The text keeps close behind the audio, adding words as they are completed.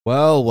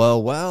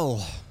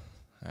Well.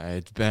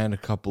 It's been a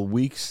couple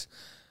weeks.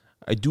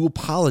 I do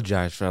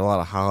apologize for a lot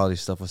of holiday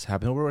stuff was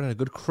happening. We're having a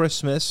good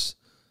Christmas.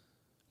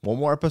 One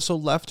more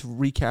episode left to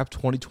recap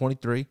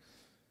 2023. It's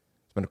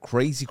been a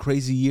crazy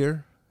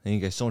year. And you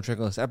guys don't check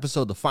on this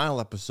episode, the final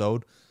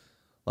episode.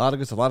 A lot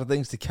of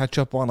things to catch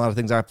up on, a lot of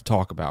things I have to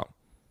talk about.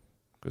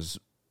 Because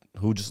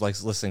who just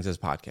likes listening to this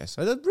podcast?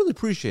 I really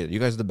appreciate it. You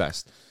guys are the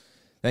best.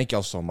 Thank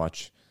y'all so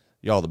much.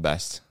 Y'all the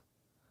best.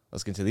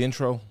 Let's get into the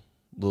intro.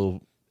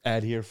 Little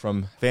ad here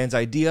from Fans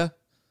Idea.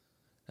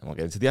 And we'll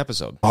get into the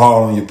episode.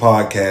 Hard on your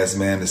podcast,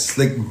 man. The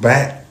Slick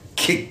Back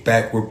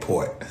Kickback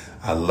Report.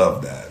 I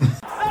love that.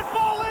 That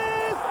ball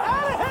is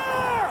out of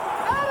here!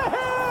 Out of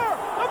here!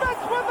 The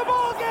Mets win the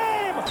ball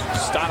game!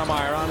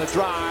 Stoudemire on the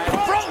drive.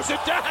 Throws it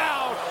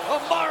down!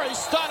 Amari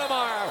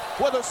Stoudemire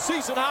with a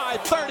season-high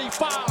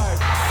 35.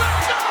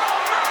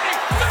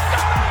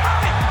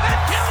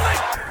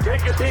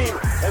 Take your team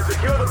and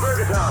secure the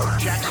Bergetown.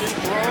 Jackson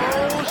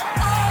throws.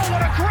 Oh,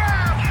 what a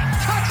grab!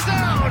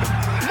 Touchdown!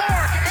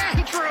 Mark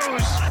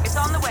Andrews! It's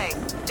on the way.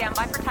 Stand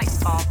by for Titan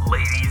Ball.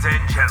 Ladies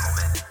and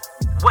gentlemen,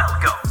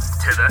 welcome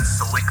to the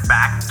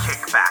Slickback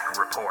Kickback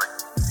Report,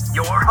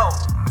 your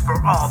home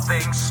for all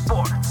things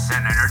sports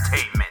and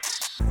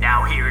entertainment.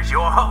 Now here's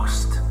your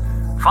host,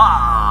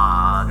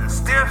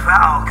 Fonz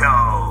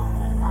DeFalco.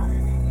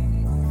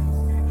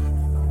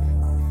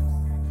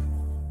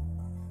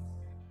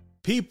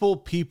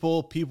 People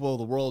of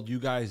the world, you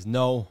guys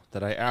know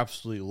that I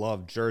absolutely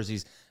love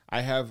jerseys.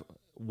 I have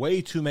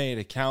way too many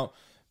to count.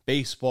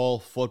 Baseball,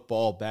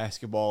 football,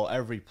 basketball,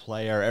 every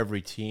player,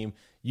 every team,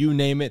 you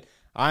name it,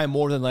 I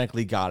more than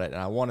likely got it. And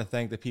I want to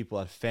thank the people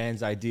at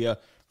Fans Idea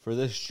for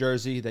this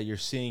jersey that you're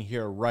seeing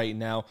here right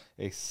now,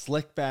 a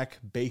slickback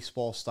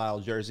baseball style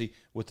jersey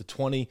with the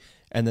 20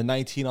 and the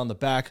 19 on the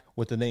back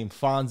with the name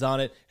Fonz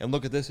on it. And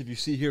look at this, if you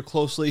see here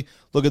closely,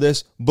 look at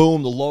this,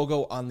 boom, the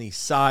logo on the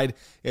side.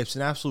 It's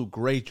an absolute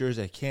great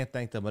jersey. I can't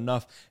thank them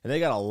enough. And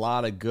they got a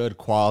lot of good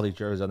quality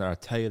jerseys on there. I'll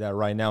tell you that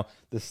right now.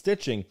 The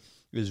stitching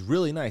is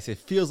really nice. It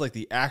feels like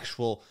the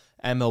actual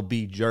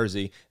MLB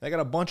jersey. They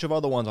got a bunch of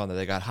other ones on there.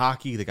 They got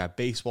hockey, they got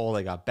baseball,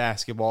 they got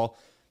basketball,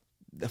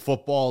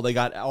 football, they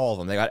got all of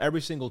them. They got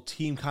every single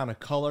team kind of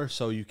color,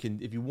 so you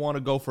can, if you want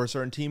to go for a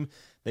certain team,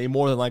 they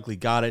more than likely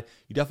got it.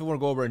 You definitely want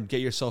to go over and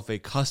get yourself a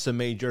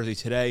custom-made jersey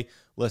today.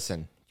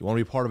 Listen, you want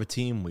to be part of a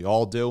team? We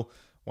all do.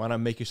 Why not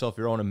make yourself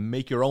your own and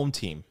make your own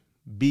team?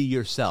 Be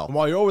yourself. And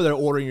while you're over there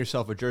ordering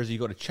yourself a jersey, you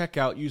go to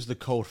checkout, use the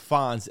code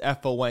FONZ,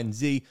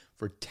 F-O-N-Z,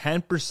 for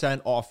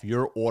 10% off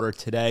your order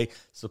today.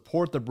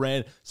 Support the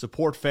brand,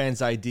 support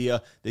Fans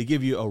Idea. They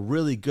give you a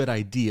really good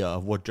idea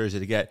of what jersey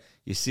to get.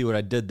 You see what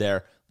I did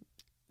there.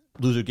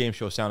 Loser Game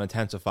Show sound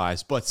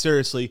intensifies. But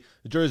seriously,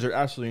 the jerseys are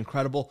absolutely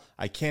incredible.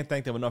 I can't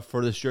thank them enough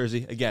for this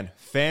jersey. Again,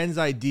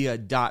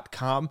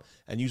 fansidea.com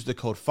and use the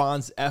code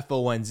FONZ,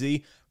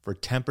 F-O-N-Z, for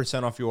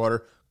 10% off your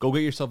order. Go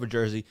get yourself a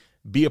jersey.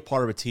 Be a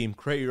part of a team.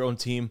 Create your own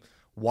team.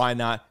 Why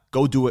not?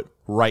 Go do it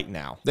right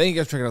now. Thank you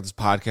guys for checking out this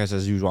podcast.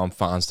 As usual, I'm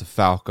Fonz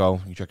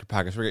DeFalco. You check your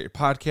podcast. Forget your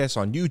podcasts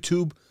on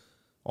YouTube.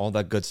 All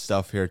that good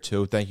stuff here,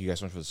 too. Thank you guys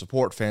so much for the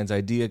support. Fans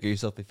Idea. Get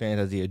yourself a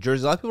Fans Idea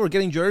jersey. A lot of people are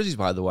getting jerseys,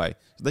 by the way.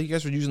 So thank you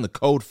guys for using the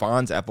code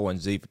FONZ,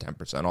 F-O-N-Z, for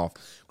 10% off.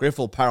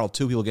 Grateful Apparel,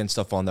 too. People getting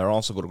stuff on there.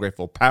 Also, go to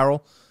Grateful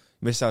Apparel.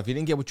 Missed out if you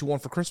didn't get what you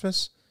want for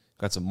Christmas.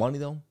 Got some money,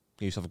 though.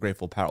 Get yourself a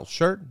Grateful Apparel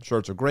shirt.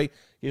 Shirts are great.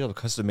 Get yourself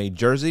a custom-made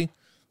jersey.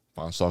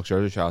 Fonz Talks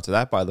jersey. Shout out to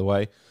that, by the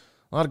way.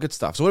 A lot of good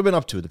stuff. So what have I been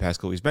up to the past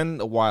couple weeks? It's been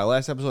a while.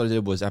 Last episode I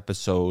did was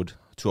episode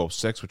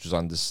 206, which was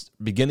on this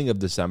beginning of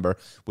December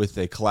with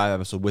a collab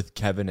episode with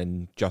Kevin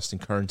and Justin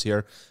Kearns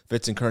here.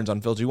 Fitz and Kearns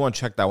Unfiltered. You want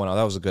to check that one out.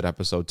 That was a good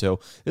episode, too.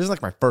 This is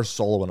like my first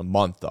solo in a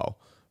month, though.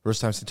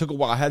 First time. So it took a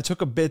while. It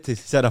took a bit to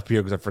set up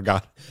here because I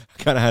forgot.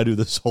 I kind of had to do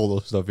the solo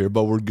stuff here,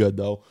 but we're good,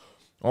 though.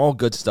 All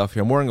good stuff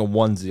here. I'm wearing a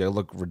onesie. I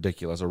look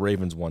ridiculous. A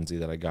Ravens onesie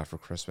that I got for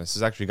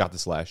Christmas. I actually got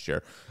this last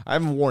year. I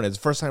haven't worn it. It's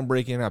the first time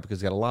breaking it out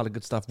because I got a lot of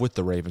good stuff with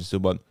the Ravens, too,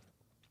 but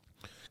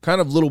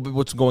kind of a little bit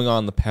what's going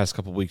on the past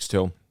couple weeks,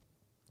 too.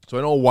 So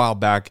I know a while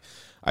back,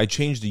 I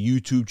changed the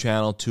YouTube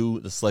channel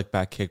to the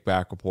Slickback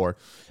Kickback Report,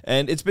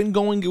 and it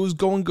was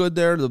going good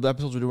there. The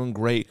episodes were doing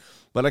great,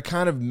 but I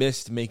kind of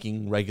missed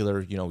making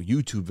regular,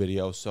 YouTube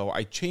videos, so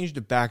I changed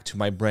it back to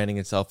my branding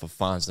itself of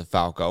Fonz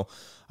DeFalco.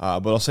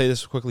 But I'll say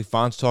this quickly,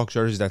 Fonz Talk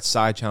Jerseys, that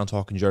side channel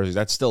Talking Jerseys,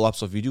 that's still up,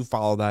 so if you do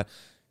follow that,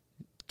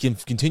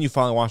 continue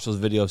following, watch those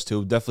videos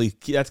too. Definitely,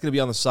 that's going to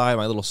be on the side,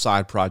 my little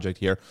side project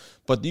here.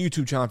 But the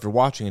YouTube channel, if you're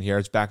watching it here,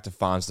 it's back to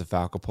Fonz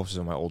DeFalco. Posted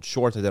on my old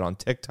shorts I did on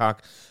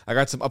TikTok. I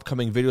got some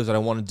upcoming videos that I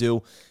want to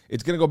do.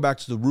 It's going to go back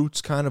to the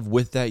roots kind of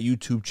with that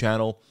YouTube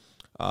channel,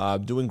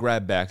 doing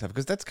grab bag stuff,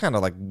 because that's kind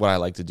of like what I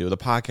like to do. The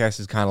podcast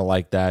is kind of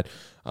like that.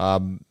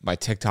 My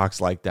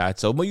TikTok's like that.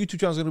 So my YouTube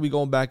channel is going to be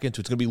going back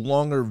into, it's going to be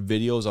longer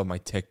videos on my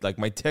TikTok. Like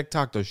my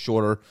TikTok, they're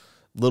shorter,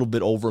 little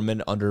bit over a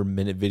minute, under a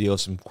minute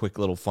videos, some quick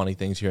little funny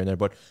things here and there.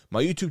 But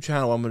my YouTube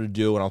channel, what I'm going to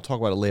do, and I'll talk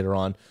about it later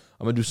on,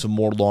 I'm going to do some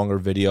more longer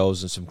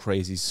videos and some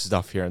crazy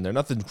stuff here and there.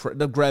 Nothing,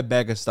 no grab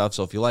bag of stuff.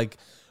 So if you like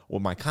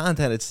my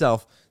content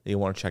itself, then you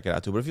want to check it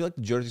out too. But if you like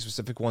the jersey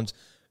specific ones,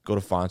 go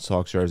to Fonz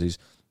Talks Jerseys.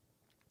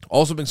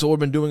 Also, what we've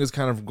been doing is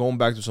kind of going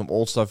back to some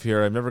old stuff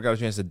here. I've never got a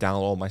chance to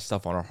download all my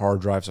stuff on a hard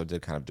drive, so I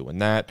did kind of doing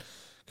that.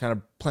 Kind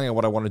of planning on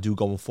what I want to do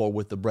going forward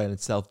with the brand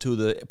itself, too.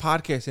 The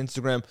podcast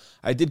Instagram,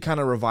 I did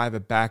kind of revive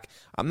it back.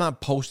 I'm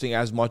not posting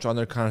as much on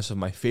there, kind of some of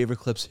my favorite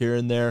clips here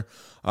and there.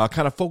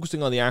 Kind of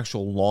focusing on the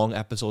actual long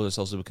episodes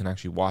itself so we can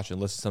actually watch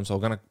and listen to them. So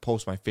I'm going to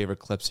post my favorite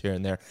clips here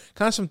and there.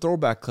 Kind of some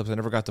throwback clips I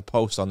never got to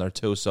post on there,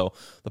 too. So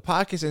the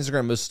podcast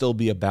Instagram will still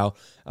be about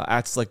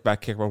at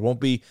Slickback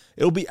Kickback.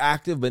 It'll be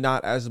active, but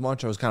not as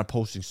much. I was kind of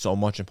posting so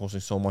much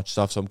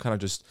stuff, so I'm kind of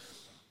just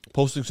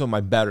posting some of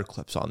my better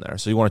clips on there.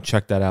 So you want to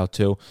check that out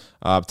too.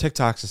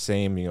 TikTok's the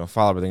same,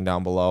 follow everything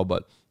down below,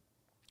 but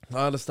a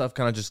lot of stuff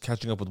kind of just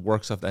catching up with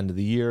work stuff at the end of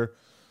the year,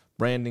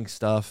 branding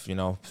stuff,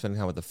 spending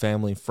time with the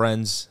family,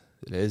 friends.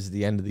 It is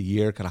the end of the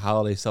year, kind of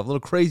holiday stuff, a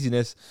little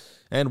craziness,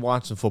 and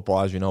watch some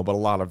football, as you know, but a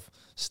lot of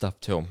stuff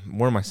too. I'm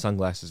wearing my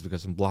sunglasses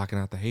because I'm blocking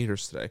out the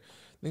haters today.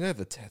 I think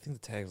the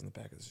tag's on the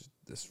back of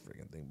this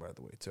freaking thing, by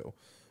the way, too.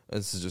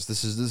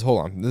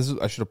 Hold on.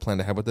 I should have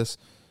planned ahead with this.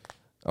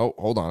 Oh,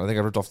 hold on. I think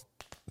I ripped off.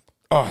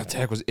 Oh, the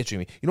tag was itching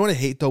me. You know what I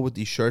hate, though, with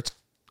these shirts?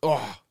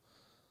 Oh,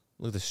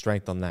 look at the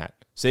strength on that.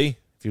 See?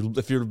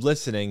 If you're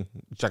listening,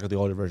 check out the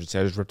older version. See,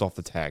 I just ripped off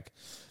the tag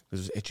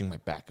because it was itching my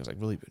back. It was,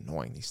 really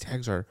annoying. These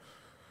tags are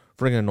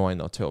freaking annoying,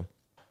 though, too.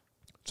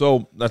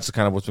 So that's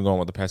kind of what's been going on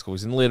with the past couple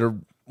weeks. And later,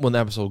 when the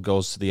episode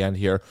goes to the end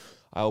here,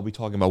 I will be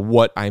talking about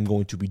what I'm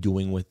going to be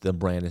doing with the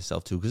brand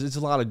itself, too, because it's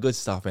a lot of good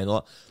stuff, man.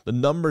 The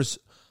numbers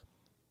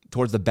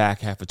towards the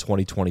back half of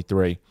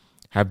 2023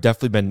 have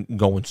definitely been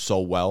going so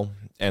well.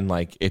 And,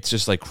 it's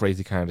just,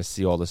 crazy kind of to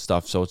see all this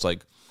stuff. So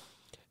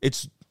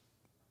it's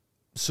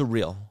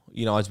surreal.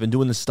 It's been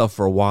doing this stuff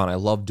for a while, and I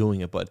love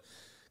doing it. But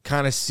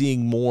kind of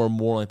seeing more and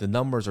more, the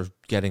numbers are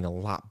getting a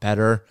lot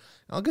better.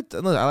 I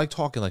like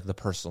talking, the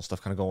personal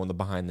stuff, kind of going the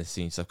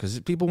behind-the-scenes stuff, because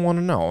people want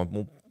to know.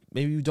 Well,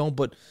 maybe you don't,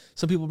 but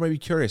some people may be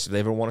curious if they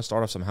ever want to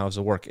start off somehow. How does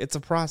it work? It's a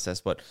process,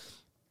 but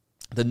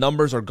the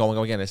numbers are going.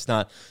 Again, it's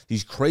not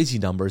these crazy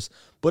numbers,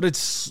 but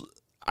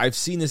I've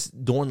seen this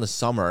during the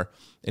summer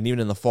and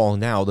even in the fall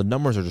now. The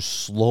numbers are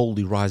just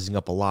slowly rising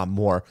up a lot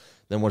more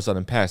than what's done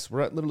in past.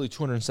 We're at literally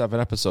 207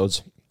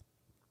 episodes,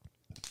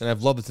 and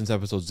I've loved it since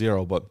episode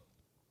 0, but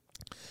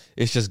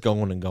it's just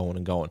going and going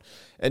and going.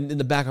 And in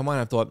the back of my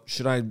mind, I thought,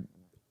 should I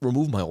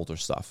remove my older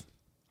stuff?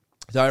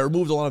 So I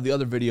removed a lot of the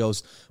other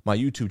videos, my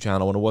YouTube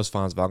channel when it was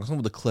Fonz Valk, some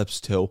of the clips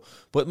too.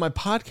 But my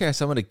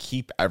podcast, I'm going to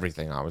keep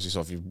everything, obviously.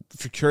 So if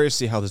you're curious to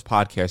see how this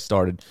podcast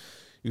started,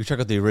 you can check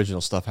out the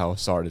original stuff, how it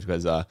started,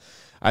 because I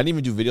didn't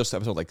even do videos to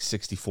episode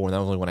 64, and that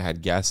was only when I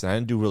had guests, and I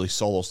didn't do really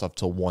solo stuff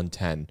till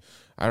 110.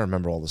 I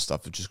remember all this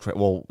stuff. It's just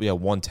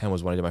 110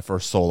 was when I did my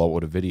first solo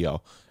with a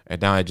video, and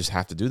now I just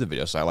have to do the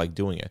video, so I like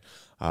doing it.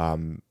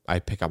 I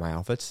pick out my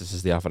outfits. This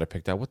is the outfit I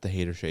picked out with the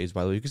hater shades,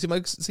 by the way. You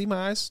can see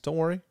my eyes. Don't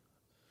worry.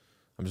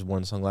 I'm just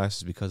wearing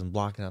sunglasses because I'm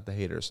blocking out the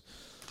haters.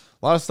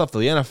 A lot of stuff to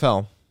the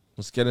NFL.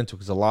 Let's get into it,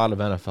 because a lot of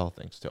NFL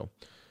things, too.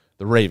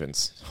 The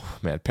Ravens,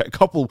 man,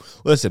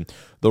 listen,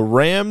 the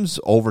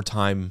Rams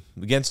overtime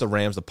against the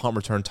Rams, the punt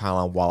return,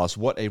 Tylan Wallace,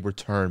 what a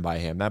return by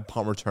him. That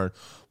punt return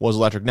was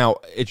electric. Now,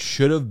 it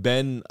should have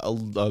been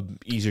a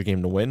easier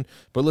game to win,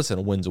 but listen,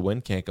 a win's a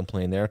win, can't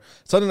complain there.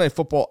 Sunday Night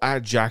Football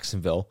at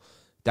Jacksonville,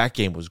 that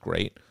game was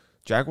great.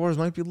 Jaguars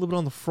might be a little bit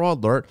on the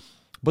fraud alert,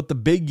 but the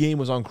big game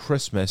was on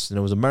Christmas, and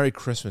it was a Merry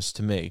Christmas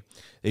to me.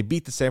 They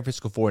beat the San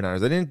Francisco 49ers.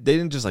 They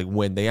didn't just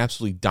win, they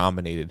absolutely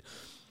dominated.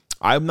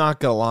 I'm not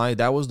going to lie,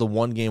 that was the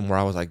one game where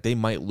I was like, they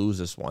might lose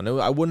this one.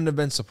 I wouldn't have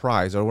been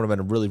surprised. It would have been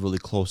a really, really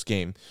close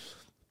game.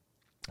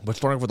 But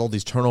starting with all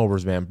these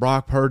turnovers, man,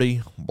 Brock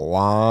Purdy,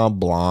 blah,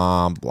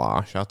 blah,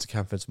 blah. Shout out to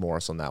Kevin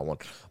Fitzmaurice on that one.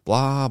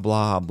 Blah,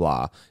 blah,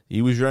 blah.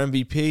 He was your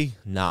MVP?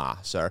 Nah,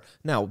 sir.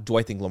 Now, do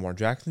I think Lamar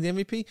Jackson's the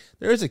MVP?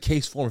 There is a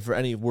case for him for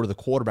any of the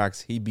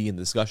quarterbacks he'd be in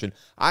the discussion.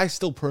 I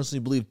still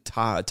personally believe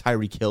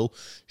Tyreek Hill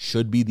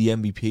should be the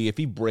MVP. If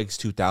he breaks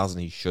 2,000,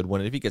 he should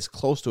win it. If he gets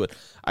close to it,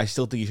 I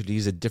still think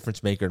he's a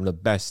difference maker and the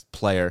best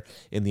player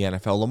in the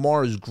NFL.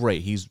 Lamar is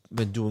great. He's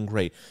been doing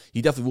great.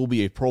 He definitely will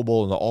be a Pro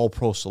Bowl in the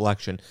All-Pro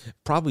selection.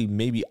 Probably,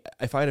 maybe,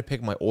 if I had to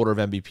pick my order of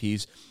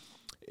MVPs,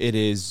 it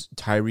is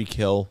Tyreek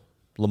Hill,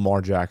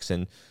 Lamar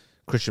Jackson,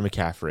 Christian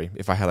McCaffrey.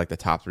 If I had the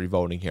top 3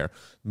 voting here,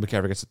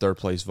 McCaffrey gets the 3rd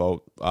place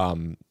vote.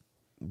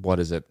 What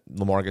is it?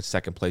 Lamar gets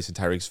 2nd place and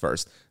Tyreek's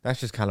 1st. That's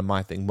just kind of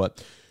my thing.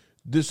 But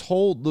this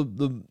whole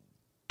the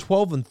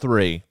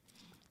 12-3,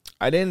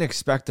 I didn't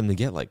expect them to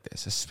get like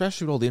this,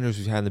 especially with all the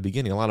interviews we had in the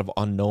beginning. A lot of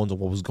unknowns of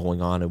what was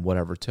going on and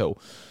whatever too.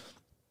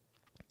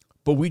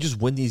 But we just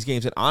win these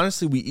games, and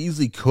honestly, we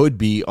easily could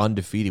be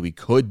undefeated. We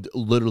could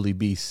literally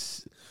be.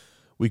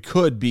 We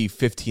could be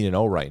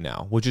 15-0 right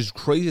now, which is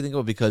crazy to think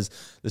about, because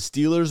the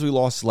Steelers, we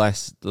lost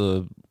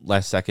the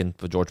last second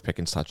for George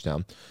Pickens'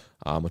 touchdown,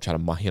 which had a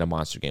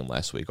monster game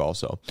last week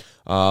also.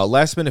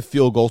 Last-minute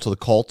field goal to the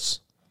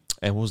Colts.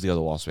 And what was the other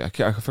loss? I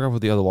forgot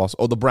what the other loss.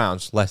 Oh, the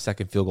Browns,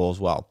 last-second field goal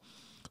as well.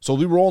 So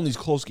we were all in these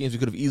close games. We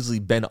could easily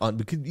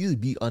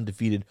be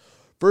undefeated.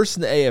 First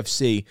in the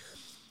AFC,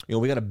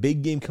 we got a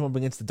big game coming up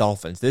against the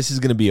Dolphins. This is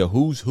going to be a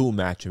who's who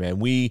match, man.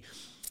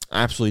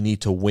 absolutely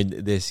need to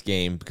win this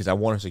game because I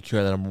want to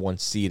secure the number 1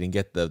 seed and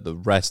get the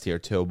rest here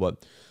too.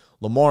 But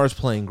Lamar is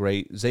playing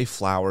great. Zay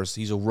Flowers,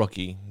 he's a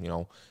rookie,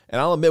 And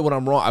I'll admit when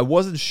I'm wrong, I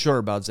wasn't sure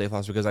about Zay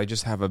Flowers because I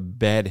just have a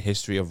bad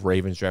history of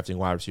Ravens drafting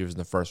wide receivers in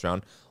the first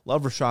round.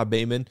 Love Rashad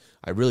Bateman.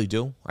 I really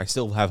do. I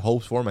still have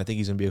hopes for him. I think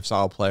he's going to be a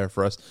solid player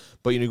for us.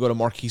 But, you go to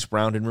Marquise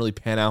Brown, didn't really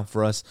pan out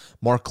for us.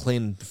 Mark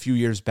Clayton a few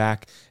years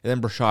back. And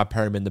then Brashad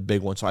Perryman, the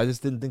big one. So I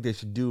just didn't think they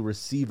should do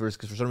receivers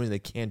because for some reason they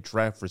can't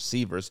draft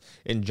receivers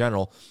in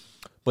general.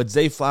 But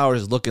Zay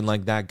Flowers is looking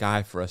like that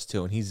guy for us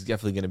too. And he's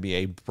definitely going to be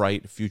a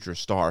bright future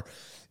star.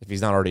 If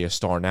he's not already a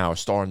star now, a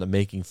star in the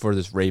making for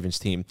this Ravens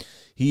team.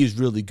 He is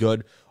really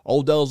good.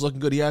 Odell's looking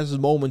good. He has his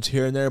moments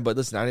here and there, but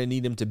listen, I didn't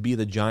need him to be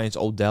the Giants'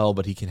 Odell,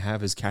 but he can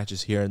have his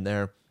catches here and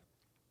there.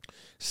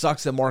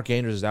 Sucks that Mark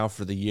Andrews is out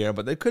for the year,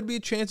 but there could be a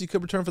chance he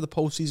could return for the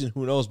postseason.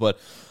 Who knows? But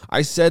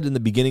I said in the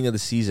beginning of the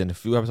season, a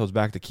few episodes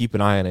back, to keep an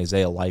eye on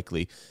Isaiah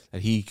Likely,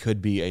 that he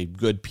could be a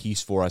good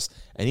piece for us.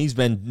 And he's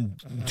been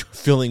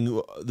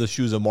filling the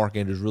shoes of Mark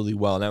Andrews really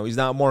well. Now, he's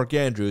not Mark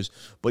Andrews,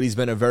 but he's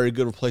been a very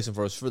good replacement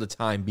for us for the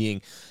time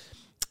being.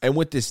 And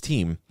with this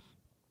team,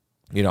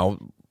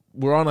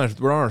 we're on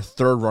our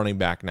third running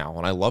back now,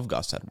 and I love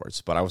Gus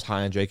Edwards, but I was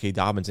high on J.K.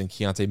 Dobbins, and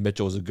Keontae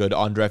Mitchell was a good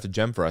undrafted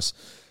gem for us.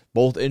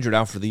 Both injured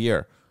out for the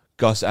year.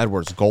 Gus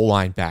Edwards, goal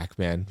line back,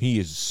 man. He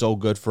is so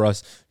good for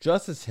us.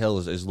 Justice Hill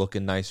is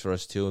looking nice for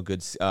us, too. A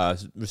good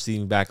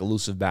receiving back,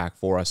 elusive back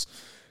for us.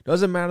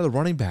 Doesn't matter the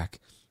running back.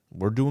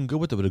 We're doing good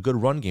with it, with a good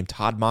run game.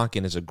 Todd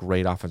Monken is a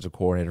great offensive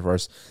coordinator for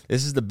us.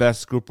 This is the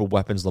best group of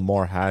weapons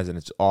Lamar has, and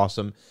it's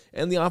awesome.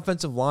 And the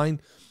offensive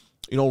line,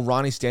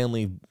 Ronnie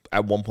Stanley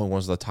at one point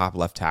was the top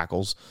left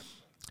tackles.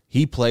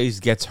 He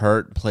gets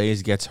hurt,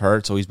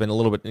 so he's been a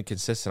little bit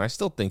inconsistent. I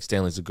still think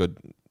Stanley's a good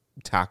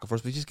tackle for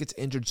us, but he just gets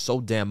injured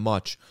so damn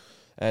much.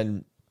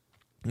 And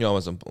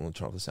as I'm going to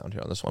turn off the sound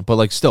here on this one,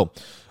 but still,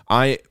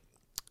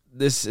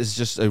 this is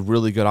just a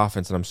really good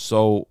offense, and I'm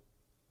so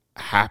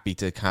happy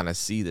to kind of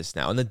see this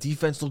now. And the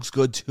defense looks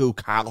good too.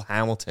 Kyle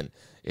Hamilton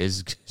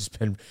he's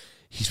been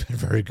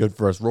very good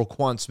for us.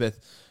 Roquan Smith,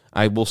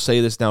 I will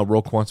say this now,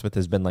 Roquan Smith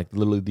has been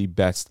literally the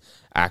best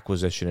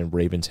acquisition in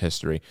Ravens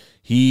history.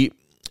 He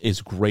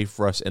is great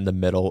for us in the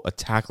middle, a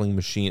tackling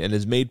machine, and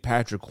has made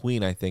Patrick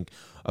Queen, I think,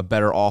 a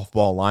better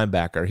off-ball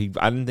linebacker.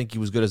 I didn't think he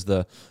was good as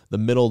the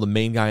middle, the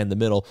main guy in the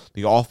middle.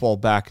 The off-ball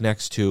back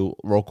next to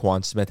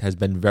Roquan Smith has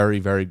been very,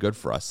 very good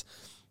for us.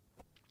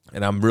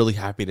 And I'm really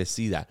happy to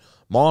see that.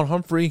 Marlon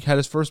Humphrey had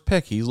his first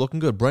pick. He's looking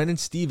good. Brandon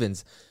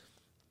Stevens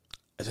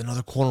is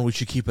another corner we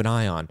should keep an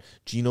eye on.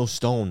 Geno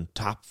Stone,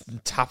 top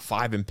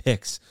 5 in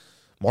picks.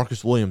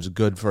 Marcus Williams,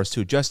 good for us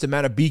too. Justin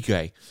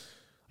Madubuike,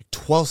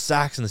 12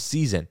 sacks in the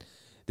season.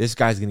 This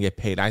guy's going to get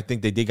paid. I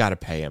think they got to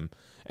pay him.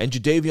 And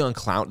Jadeveon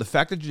Clowney, the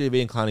fact that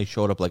Jadeveon Clowney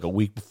showed up a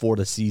week before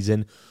the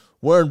season,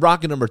 wearing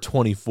rocket number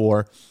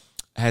 24,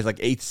 has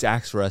 8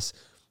 sacks for us.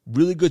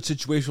 Really good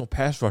situational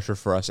pass rusher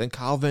for us. And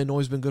Kyle Van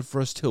Noy's been good for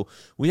us too.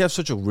 We have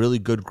such a really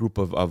good group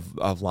of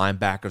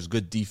linebackers,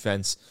 good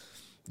defense.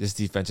 This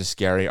defense is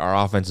scary. Our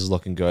offense is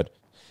looking good.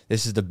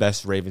 This is the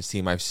best Ravens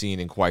team I've seen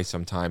in quite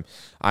some time.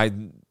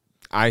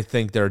 I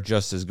think they're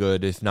just as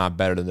good, if not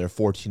better, than their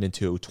 14-2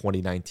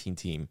 2019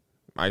 team.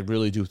 I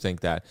really do think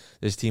that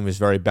this team is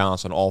very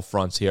balanced on all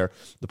fronts here.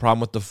 The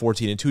problem with the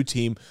 14-2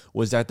 team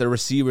was that the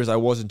receivers I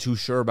wasn't too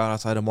sure about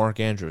outside of Mark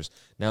Andrews.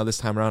 Now this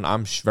time around,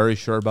 I'm very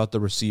sure about the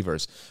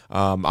receivers.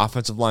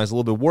 Offensive line is a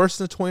little bit worse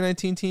than the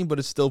 2019 team, but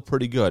it's still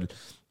pretty good.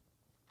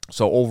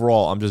 So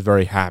overall, I'm just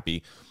very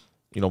happy,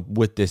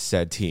 with this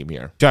said team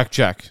here.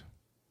 Check.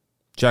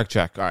 All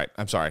right,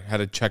 I'm sorry. I had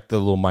to check the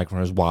little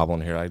microphone. Is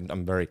wobbling here.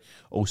 I'm very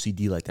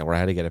OCD like that, where I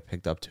had to get it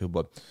picked up too,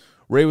 but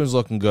Ravens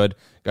looking good.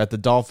 Got the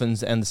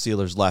Dolphins and the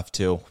Steelers left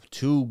too.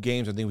 2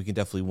 games I think we can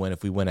definitely win.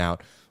 If we win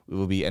out, we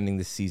will be ending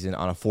the season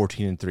on a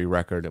 14-3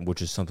 record,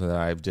 which is something that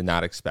I did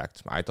not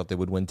expect. I thought they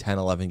would win 10,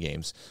 11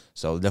 games.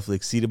 So definitely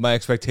exceeded my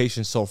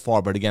expectations so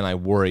far. But again, I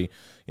worry,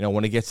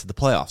 when it gets to the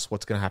playoffs,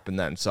 what's going to happen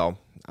then? So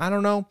I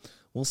don't know.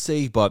 We'll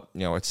see. But,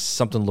 it's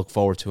something to look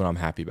forward to, and I'm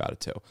happy about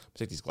it too. I'll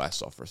take these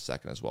glasses off for a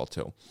second as well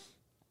too.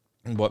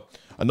 But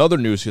another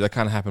news here that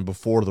kind of happened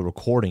before the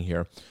recording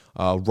here,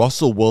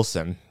 Russell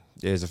Wilson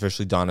is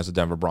officially done as a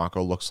Denver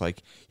Bronco. Looks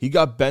like he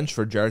got benched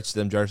for Jarrett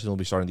Stidham. Jarrett Stidham will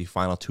be starting the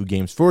final 2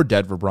 games for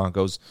Denver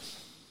Broncos.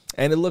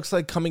 And it looks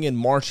like coming in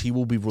March, he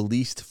will be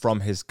released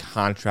from his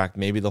contract.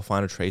 Maybe they'll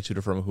find a trade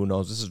suitor for him. Who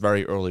knows? This is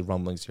very early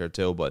rumblings here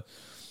too, but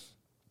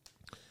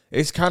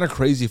it's kind of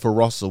crazy for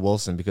Russell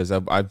Wilson because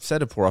I've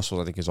said it before.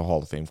 Russell, I think, is a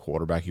Hall of Fame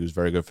quarterback. He was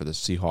very good for the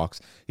Seahawks.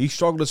 He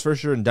struggled his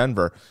first year in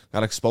Denver,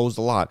 got exposed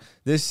a lot.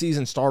 This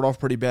season started off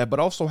pretty bad, but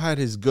also had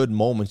his good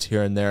moments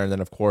here and there. And then,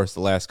 of course,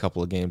 the last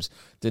couple of games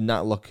did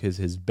not look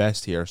his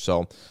best here.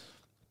 So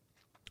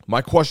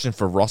my question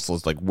for Russell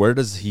is, where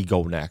does he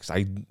go next?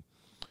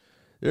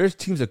 There's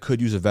teams that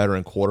could use a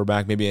veteran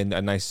quarterback, maybe a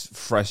nice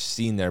fresh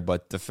scene there,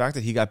 but the fact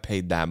that he got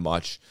paid that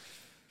much,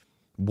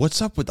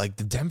 what's up with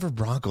the Denver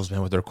Broncos,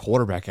 man, with their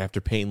quarterback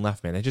after Peyton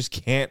left, man? They just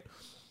can't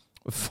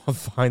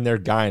find their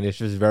guy, and it's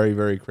just very,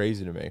 very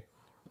crazy to me.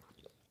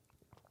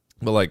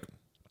 But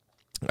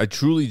I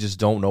truly just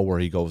don't know where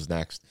he goes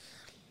next.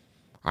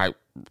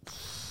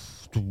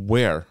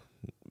 Where?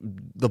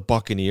 The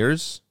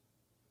Buccaneers?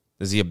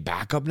 Is he a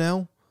backup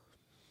now?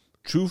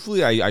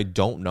 Truthfully, I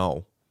don't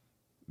know.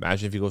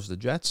 Imagine if he goes to the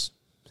Jets.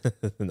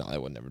 No, I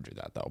would never do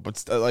that, though.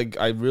 But,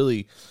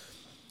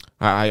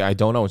 I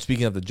don't know. And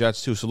speaking of the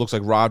Jets, too, so it looks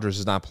like Rodgers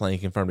is not playing.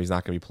 Confirmed he's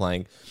not going to be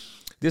playing.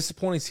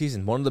 Disappointing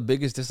season. One of the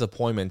biggest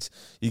disappointments.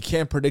 You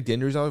can't predict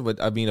injuries, but,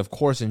 of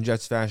course, in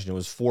Jets fashion, it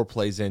was 4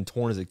 plays in,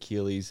 torn his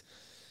Achilles.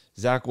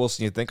 Zach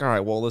Wilson, you think, all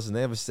right, well, listen,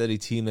 they have a steady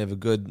team. They have a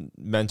good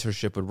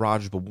mentorship with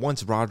Rodgers. But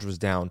once Rodgers was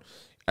down,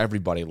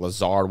 everybody,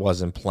 Lazard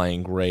wasn't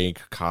playing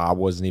great. Cobb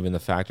wasn't even the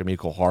factor.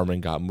 Mecole Hardman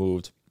got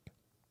moved.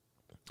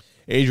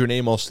 Adrian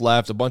Amos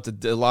left. A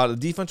lot of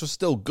the defense was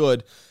still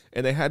good,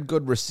 and they had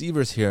good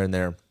receivers here and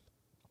there.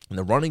 And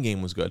the running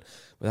game was good,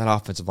 but that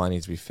offensive line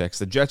needs to be fixed.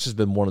 The Jets has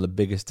been one of the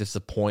biggest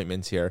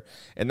disappointments here,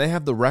 and they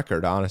have the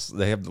record. Honestly,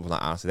 they have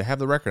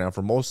the record now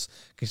for most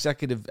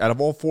consecutive out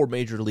of all 4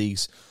 major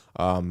leagues,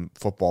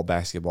 football,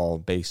 basketball,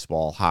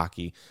 baseball,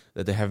 hockey,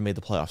 that they haven't made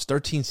the playoffs.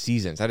 13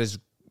 seasons. That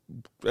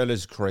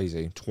is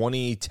crazy.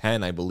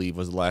 2010, I believe,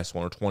 was the last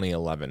one, or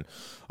 2011,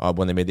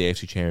 when they made the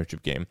AFC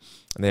Championship game,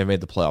 and they have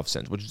made the playoffs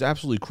since, which is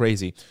absolutely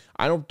crazy.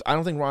 I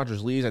don't think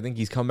Rodgers leaves. I think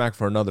he's come back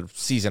for another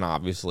season,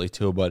 obviously,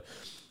 too, but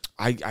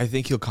I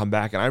think he'll come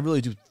back, and I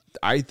really do.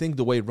 I think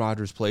the way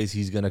Rodgers plays,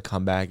 he's going to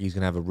come back. He's going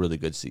to have a really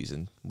good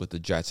season with the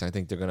Jets. I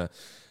think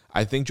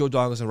Joe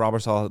Douglas and Robert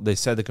Saleh, they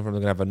said they confirmed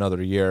they're going to have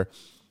another year,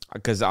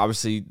 because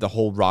obviously the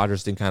whole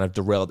Rodgers thing kind of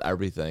derailed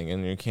everything,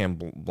 and you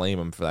can't blame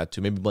him for that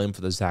too. Maybe blame him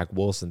for the Zach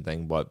Wilson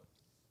thing, but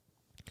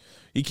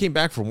he came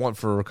back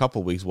for a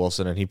couple of weeks,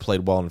 Wilson, and he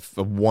played well in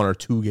 1 or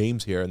 2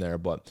 games here and there,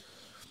 but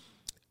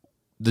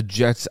the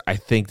Jets, I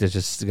think there's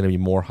just going to be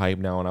more hype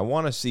now, and I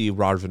want to see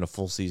Rodgers in a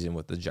full season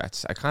with the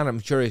Jets. I'm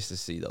curious to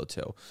see, though,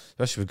 too,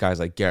 especially with guys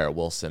like Garrett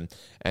Wilson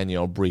and,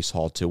 Breece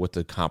Hall, too, with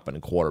the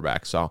competent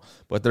quarterback.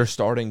 But they're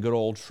starting good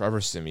old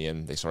Trevor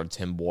Siemian. They started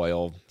Tim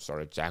Boyle,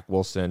 started Zach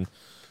Wilson.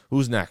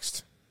 Who's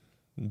next?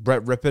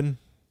 Brett Rippon?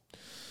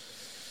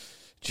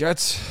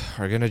 Jets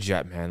are going to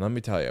jet, man, let me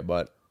tell you,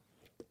 but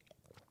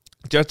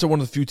Jets are one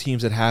of the few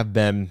teams that have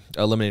been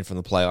eliminated from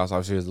the playoffs.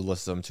 Obviously, there's a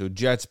list of them, too.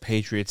 Jets,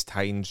 Patriots,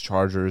 Titans,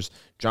 Chargers,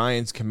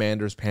 Giants,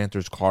 Commanders,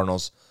 Panthers,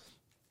 Cardinals.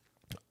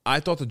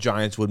 I thought the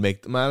Giants would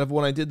make them out of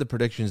when I did the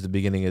predictions at the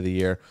beginning of the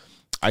year.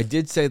 I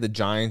did say the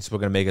Giants were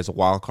going to make it as a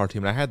wild card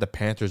team, and I had the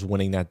Panthers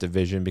winning that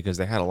division because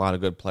they had a lot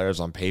of good players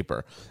on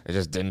paper. It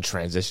just didn't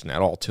transition at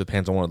all. The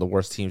Panthers are one of the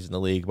worst teams in the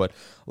league, but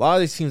a lot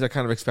of these teams I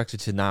kind of expected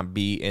to not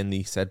be in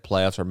the said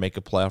playoffs or make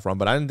a playoff run,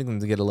 but I didn't think them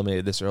to get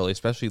eliminated this early,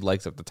 especially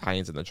like the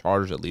Titans and the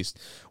Chargers at least,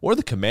 or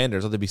the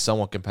Commanders. I thought they'd be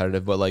somewhat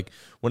competitive, but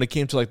when it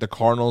came to the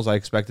Cardinals, I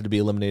expected to be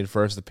eliminated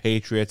first. The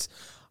Patriots,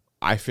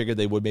 I figured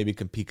they would maybe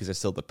compete because it's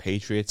still the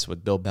Patriots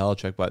with Bill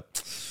Belichick,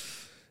 but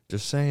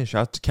just saying,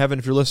 shout out to Kevin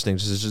if you're listening.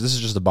 This is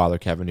just to bother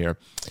Kevin here.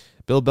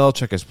 Bill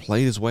Belichick has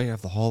played his way out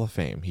of the Hall of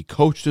Fame. He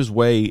coached his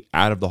way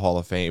out of the Hall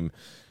of Fame.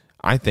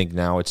 I think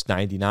now it's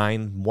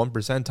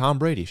 99.1% Tom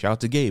Brady. Shout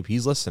out to Gabe.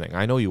 He's listening.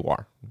 I know you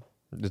are.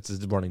 This is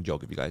the running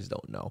joke if you guys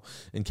don't know.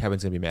 And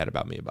Kevin's going to be mad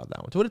about me about that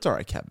one. But it's all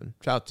right, Kevin.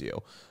 Shout out to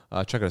you.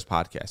 Check out his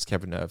podcast.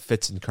 Kevin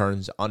Fitz and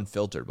Kearns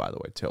Unfiltered, by the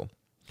way, too.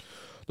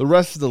 The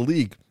rest of the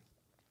league.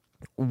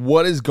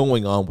 What is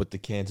going on with the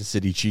Kansas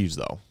City Chiefs,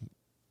 though?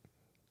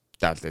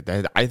 I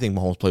think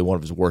Mahomes played one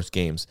of his worst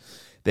games.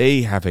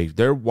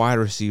 Their wide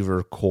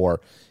receiver core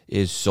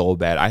is so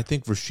bad. I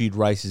think Rashid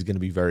Rice is going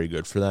to be very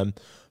good for them,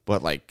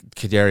 but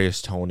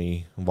Kadarius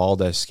Toney,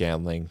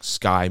 Valdez-Scantling,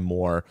 Sky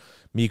Moore,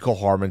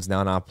 Mecole Hardman's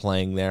now not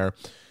playing there.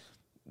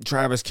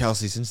 Travis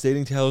Kelce, since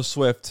dating Taylor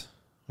Swift,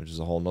 which is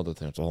a whole nother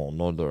thing. It's a whole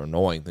nother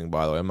annoying thing,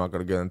 by the way. I'm not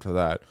going to get into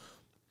that.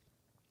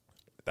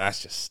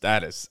 That's just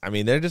status. I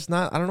mean, they're just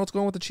not. I don't know what's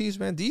going on with the Chiefs,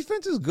 man.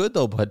 Defense is good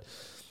though, but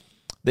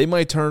they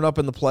might turn it up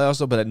in the playoffs,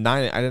 though, but at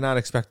 9, I did not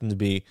expect them to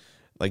be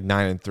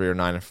 9-3 or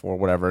 9-4,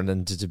 whatever, and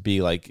then to be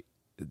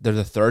they're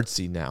the 3rd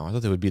seed now. I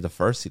thought they would be the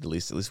 1st seed at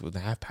least with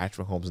have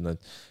Patrick Mahomes in the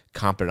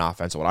competent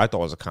offense, what I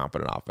thought was a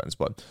competent offense.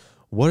 But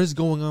what is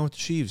going on with the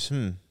Chiefs?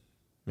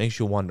 Makes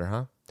you wonder,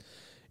 huh?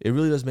 It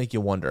really does make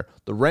you wonder.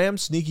 The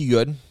Rams, sneaky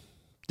good.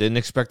 Didn't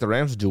expect the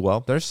Rams to do well.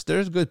 There's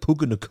good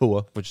Puka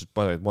Nacua, which is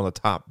one of the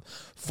top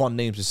fun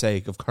names to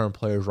say of current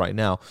players right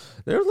now.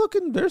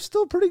 They're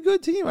still a pretty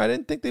good team. I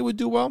didn't think they would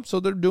do well, so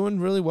they're doing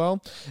really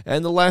well.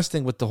 And the last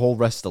thing with the whole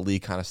rest of the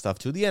league kind of stuff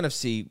too, the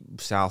NFC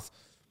South,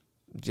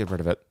 get rid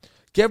of it.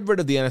 Get rid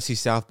of the NFC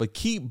South, but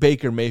keep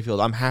Baker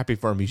Mayfield. I'm happy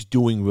for him. He's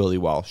doing really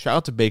well. Shout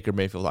out to Baker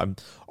Mayfield. I've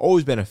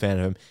always been a fan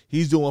of him.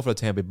 He's doing well for the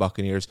Tampa Bay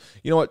Buccaneers.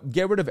 You know what?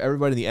 Get rid of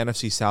everybody in the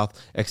NFC South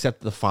except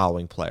the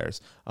following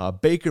players.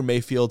 Baker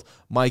Mayfield,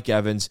 Mike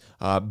Evans,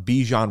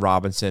 Bijan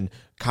Robinson,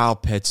 Kyle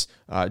Pitts,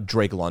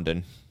 Drake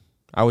London.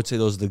 I would say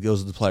those are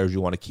the players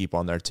you want to keep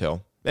on there too.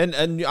 And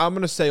I'm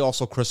going to say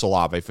also Chris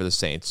Olave for the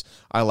Saints.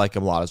 I like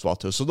him a lot as well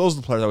too. So those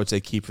are the players I would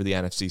say keep for the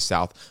NFC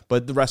South.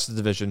 But the rest of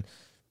the division,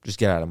 just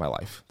get out of my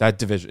life. That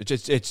division,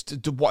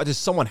 does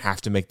someone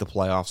have to make the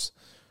playoffs?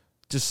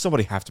 Does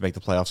somebody have to make the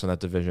playoffs in that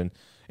division?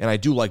 And I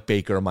do like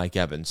Baker and Mike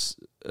Evans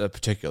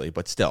particularly,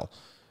 but still,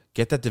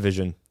 Get that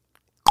division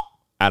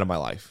out of my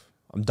life.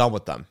 I'm done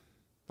with them.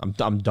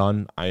 I'm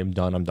done. I am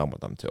done. I'm done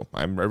with them too.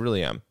 I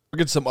really am. We'll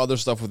get some other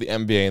stuff with the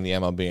NBA and the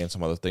MLB and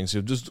some other things.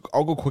 So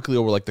I'll go quickly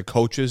over like the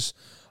coaches.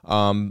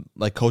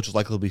 Coaches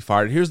likely to be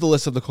fired. Here's the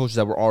list of the coaches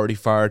that were already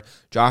fired.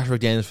 Josh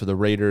McDaniels for the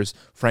Raiders,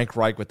 Frank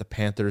Reich with the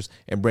Panthers,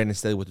 and Brandon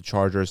Staley with the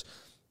Chargers.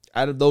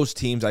 Out of those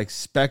teams, I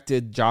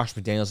expected Josh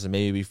McDaniels to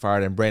maybe be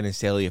fired and Brandon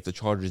Staley if the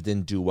Chargers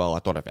didn't do well. I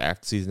thought if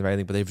after the season or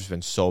anything, but they've just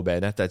been so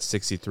bad. That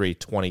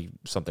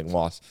 63-20-something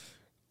loss.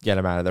 Get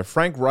him out of there.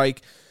 Frank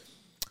Reich,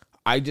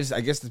 I know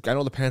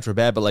the Panthers were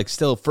bad, but like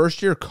still,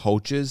 first-year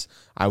coaches,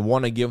 I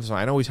want to give him some.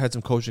 I know he's had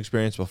some coaching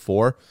experience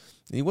before.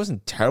 He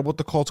wasn't terrible with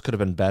the Colts, could have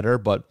been better,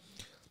 but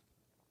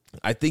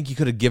I think you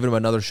could have given him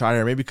another shot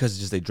here, maybe because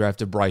just they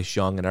drafted Bryce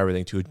Young and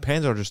everything too.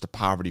 Panthers are just a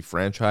poverty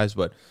franchise,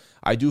 but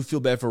I do feel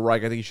bad for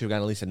Reich. I think he should have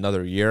gotten at least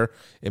another year,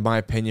 in my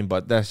opinion,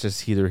 but that's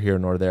just either here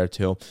nor there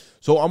too.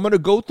 So I'm going to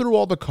go through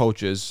all the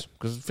coaches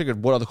because I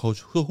figured what other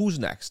coach, who's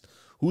next?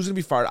 Who's going to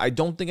be fired? I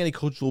don't think any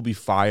coach will be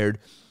fired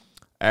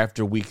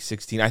after week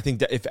 16. I think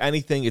that if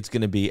anything, it's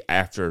going to be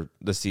after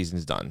the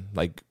season's done.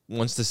 Like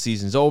once the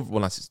season's over,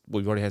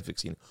 we've already had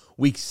 16,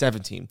 week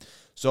 17.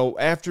 So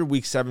after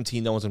week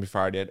 17, no one's going to be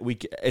fired yet.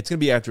 It's going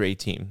to be after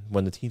 18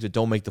 when the teams that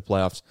don't make the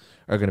playoffs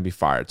are going to be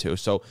fired too.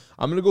 So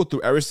I'm going to go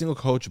through every single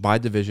coach by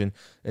division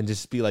and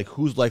just be like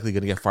who's likely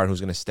going to get fired, who's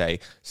going to stay.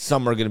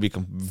 Some are going to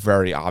become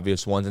very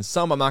obvious ones, and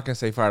some I'm not going to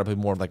say fired. It'll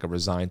be more like a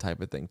resign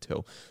type of thing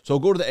too. So I'll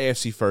go to the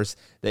AFC first,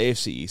 the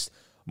AFC East.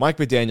 Mike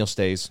McDaniel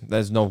stays.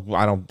 There's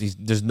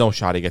no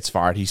shot he gets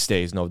fired. He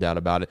stays, no doubt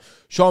about it.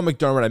 Sean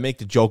McDermott, I make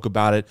the joke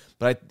about it,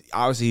 but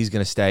obviously he's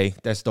going to stay.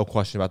 There's no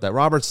question about that.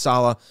 Robert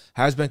Saleh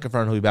has been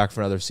confirmed he'll be back for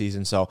another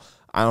season, so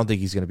I don't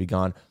think he's going to be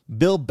gone.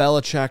 Bill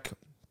Belichick,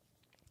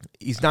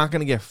 he's not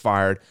going to get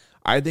fired.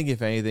 I think,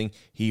 if anything,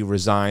 he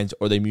resigns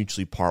or they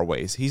mutually part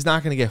ways. He's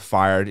not going to get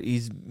fired.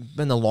 He's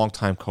been a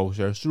long-time coach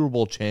there, Super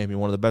Bowl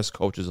champion, one of the best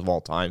coaches of all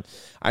time.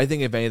 I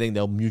think, if anything,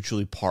 they'll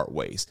mutually part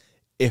ways,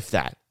 if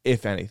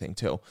anything,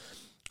 too.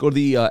 Go to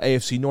the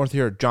AFC North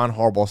here. John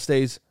Harbaugh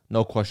stays.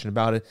 No question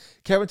about it.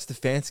 Kevin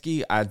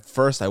Stefanski, at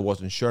first I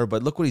wasn't sure,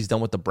 but look what he's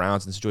done with the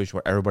Browns in the situation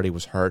where everybody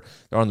was hurt.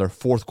 They're on their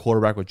fourth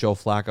quarterback with Joe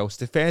Flacco.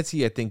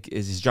 Stefanski, I think,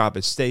 his job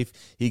is safe.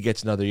 He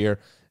gets another year.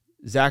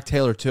 Zach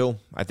Taylor, too.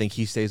 I think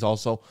he stays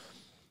also.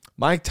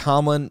 Mike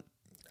Tomlin,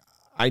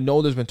 I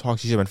know there's been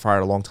talks he's been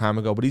fired a long time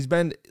ago, but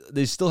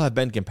they still have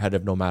been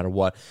competitive no matter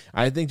what.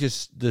 I think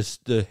just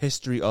the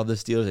history of the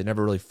Steelers, they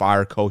never really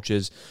fire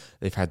coaches.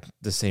 They've had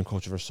the same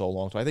coach for so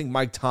long. So I think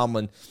Mike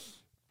Tomlin,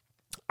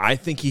 I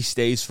think he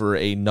stays for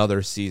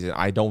another season.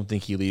 I don't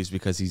think he leaves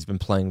because he's been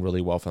playing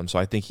really well for them. So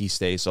I think he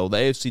stays. So the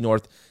AFC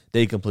North,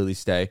 they completely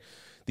stay.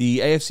 The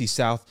AFC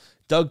South,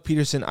 Doug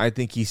Peterson, I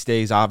think he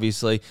stays,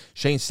 obviously.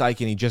 Shane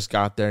Steichen, he just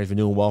got there. He's been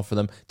doing well for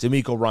them.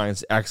 DeMeco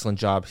Ryans, excellent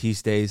job. He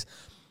stays.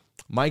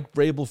 Mike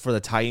Vrabel for the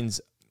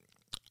Titans,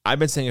 I've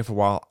been saying it for a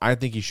while. I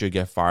think he should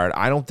get fired.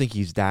 I don't think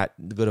he's that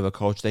good of a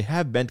coach. They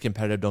have been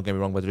competitive, don't get me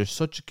wrong, but they're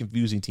such a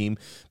confusing team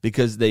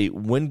because they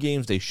win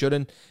games they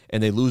shouldn't,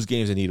 and they lose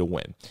games they need to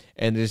win.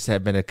 And they just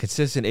have been a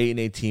consistent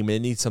 8-8 team, and they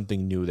need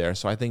something new there.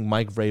 So I think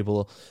Mike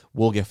Vrabel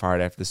will get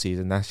fired after the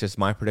season. That's just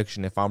my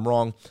prediction. If I'm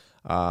wrong,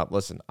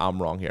 listen, I'm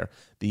wrong here.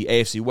 The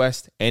AFC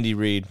West, Andy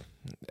Reid,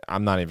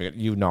 I'm not even,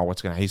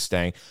 he's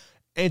staying.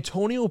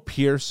 Antonio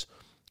Pierce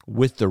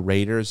with the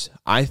Raiders,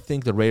 I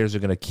think the Raiders are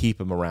going to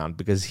keep him around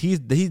because he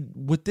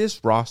with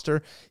this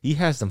roster, he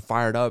has them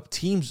fired up.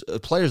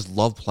 Players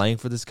love playing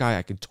for this guy.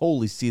 I can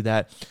totally see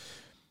that.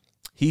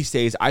 He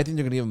stays. I think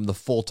they're going to give him the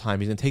full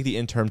time. He's going to take the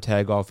interim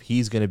tag off.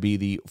 He's going to be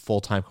the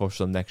full-time coach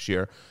for them next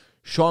year.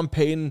 Sean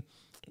Payton,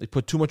 they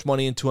put too much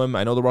money into him.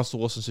 I know the Russell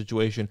Wilson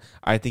situation.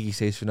 I think he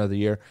stays for another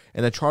year.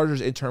 And the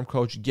Chargers interim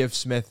coach, Give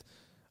Smith,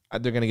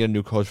 they're going to get a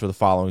new coach for the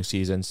following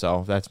season,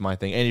 so that's my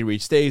thing. Andy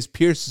Reid stays.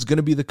 Pierce is going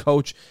to be the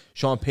coach.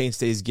 Sean Payton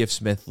stays. Give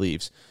Smith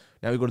leaves.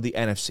 Now we go to the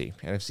NFC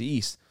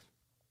East.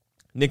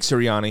 Nick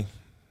Sirianni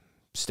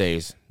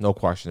stays. No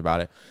question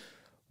about it.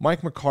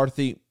 Mike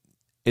McCarthy,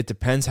 it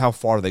depends how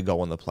far they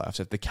go in the playoffs.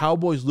 If the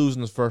Cowboys lose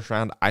in the first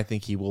round, I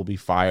think he will be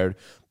fired.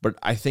 But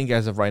I think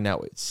as of right now,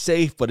 it's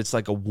safe, but it's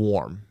like a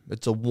warm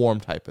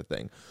type of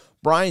thing.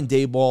 Brian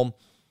Daboll,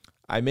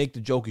 I make the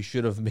joke he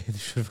should have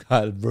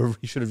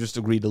just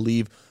agreed to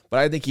leave, but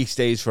I think he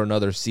stays for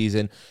another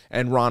season.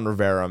 And Ron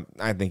Rivera,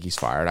 I think he's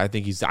fired. I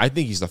think he's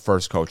the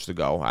first coach to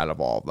go out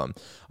of all of them.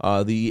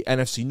 The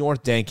NFC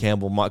North, Dan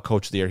Campbell,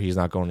 coach of the year, he's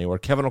not going anywhere.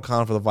 Kevin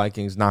O'Connell for the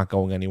Vikings, not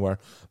going anywhere.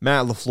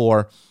 Matt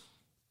LaFleur,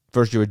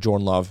 first year with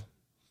Jordan Love,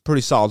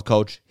 pretty solid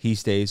coach. He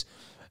stays.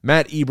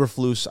 Matt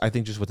Eberflus, I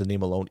think just with the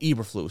name alone,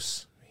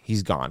 Eberflus,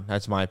 he's gone.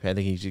 That's my opinion.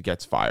 I think he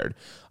gets fired.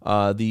 We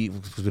don't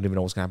even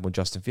know what's going to happen with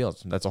Justin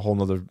Fields. That's a whole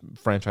nother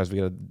franchise. We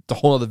got a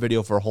whole other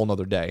video for a whole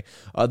nother day.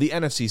 The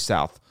NFC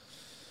South,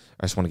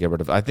 I just want to get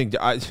rid of it. I think,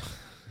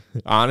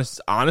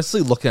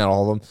 honestly, looking at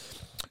all of them,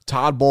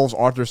 Todd Bowles,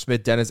 Arthur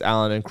Smith, Dennis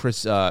Allen, and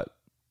Chris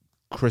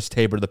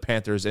Tabor, the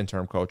Panthers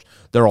interim coach,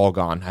 they're all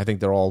gone. I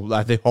think they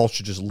all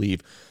should just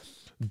leave.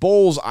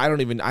 Bowles, I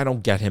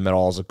don't get him at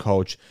all as a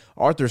coach.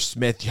 Arthur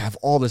Smith, you have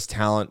all this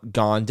talent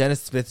gone.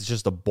 Dennis Smith is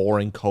just a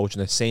boring coach,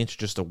 and the Saints are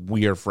just a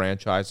weird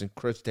franchise. And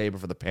Chris Tabor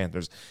for the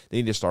Panthers, they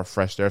need to start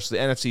fresh there. So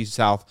the NFC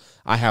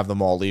South, I have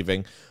them all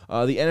leaving.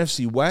 The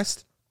NFC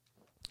West,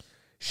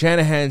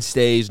 Shanahan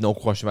stays, no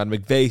question about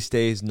it. McVay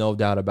stays, no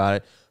doubt about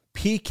it.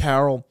 Pete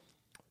Carroll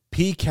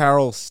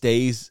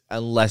stays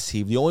unless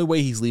the only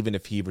way he's leaving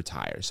if he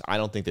retires. I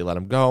don't think they let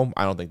him go.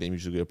 I don't think they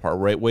usually get apart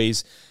right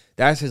ways.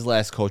 That's his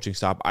last coaching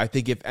stop. I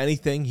think if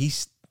anything,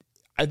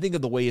 I think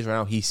of the way he is right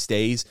now, he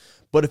stays.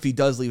 But if he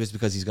does leave, it's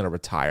because he's going to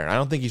retire. I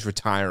don't think he's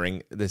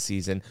retiring this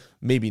season.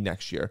 Maybe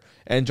next year.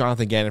 And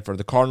Jonathan Gannon for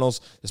the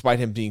Cardinals, despite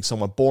him being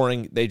somewhat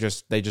boring, they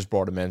just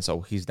brought him in,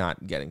 so he's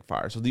not getting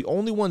fired. So the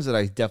only ones that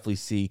I definitely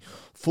see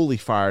fully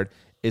fired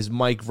is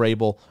Mike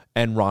Vrabel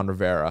and Ron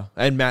Rivera,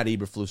 and Matt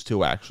Eberflus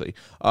too, actually.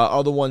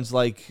 Other ones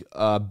like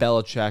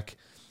Belichick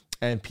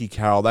and Pete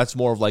Carroll, that's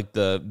more of like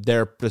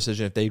their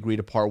decision if they agree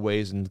to part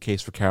ways. In the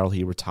case for Carroll,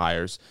 he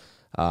retires.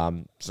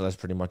 So that's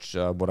pretty much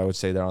what I would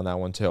say there on that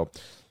one too.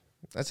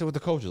 That's it with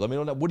the coaches. Let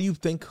me know. What do you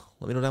think?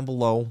 Let me know down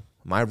below.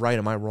 Am I right?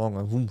 Am I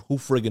wrong? Who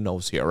friggin'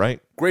 knows here, right?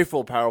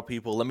 Grateful Apparel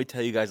people, let me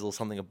tell you guys a little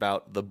something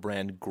about the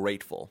brand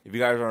Grateful. If you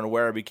guys aren't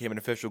aware, I became an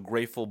official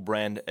Grateful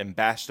brand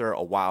ambassador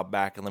a while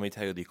back, and let me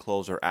tell you, the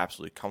clothes are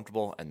absolutely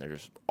comfortable, and they're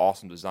just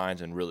awesome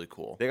designs and really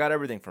cool. They got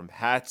everything from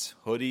hats,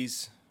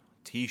 hoodies,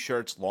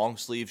 t-shirts, long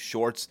sleeves,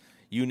 shorts.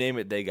 You name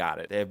it, they got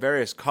it. They have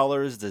various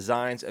colors,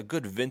 designs, a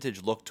good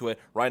vintage look to it.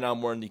 Right now,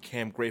 I'm wearing the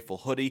Camp Grateful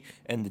hoodie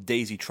and the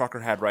Daisy Trucker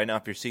hat right now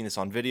if you're seeing this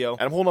on video.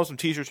 And I'm holding up some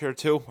t-shirts here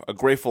too. A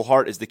grateful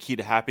heart is the key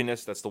to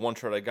happiness. That's the one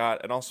shirt I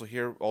got. And also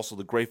here,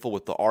 the grateful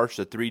with the arch,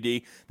 the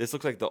 3D. This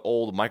looks like the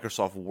old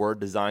Microsoft Word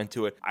design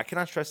to it. I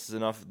cannot stress this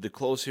enough. The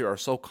clothes here are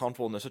so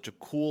comfortable and they're such a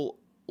cool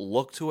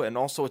look to it, and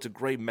also it's a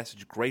great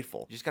message.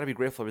 Grateful. You just got to be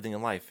grateful for everything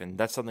in life, and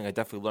that's something I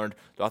definitely learned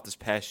throughout this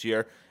past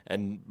year,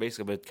 and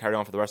basically I'm going to carry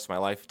on for the rest of my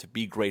life, to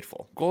be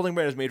grateful. Golding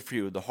Brand is made for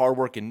you, the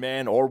hardworking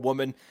man or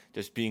woman,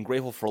 just being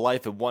grateful for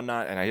life and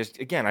whatnot. And I just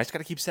got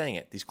to keep saying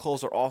it. These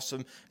clothes are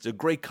awesome. It's a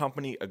great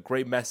company, a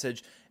great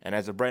message, and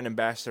as a brand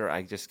ambassador,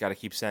 I just got to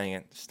keep saying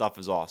it. Stuff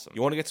is awesome.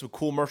 You want to get some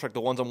cool merch like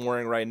the ones I'm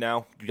wearing right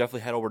now, you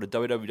definitely head over to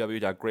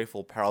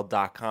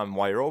www.gratefulapparel.com. And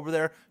while you're over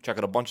there, check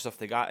out a bunch of stuff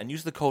they got, and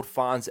use the code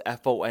FONZ,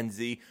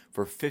 F-O-N-Z,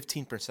 for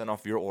 15%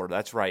 off your order.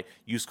 That's right.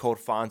 Use code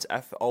FONZ,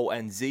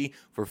 F-O-N-Z,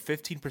 for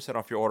 15%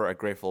 off your order at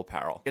Grateful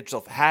Apparel. Get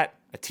yourself a hat,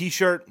 a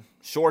t-shirt,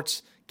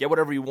 shorts, get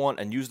whatever you want,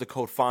 and use the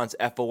code FONZ,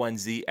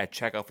 F-O-N-Z, at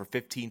checkout for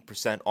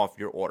 15% off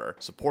your order.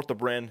 Support the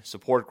brand,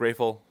 support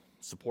Grateful,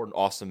 support an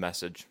awesome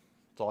message.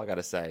 That's all I got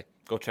to say.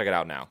 Go check it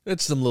out now.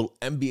 It's some little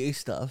NBA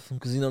stuff,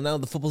 because, now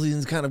the football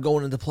season's kind of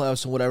going into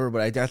playoffs and whatever,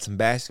 but I got some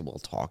basketball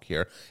talk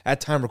here. At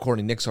time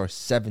recording, Knicks are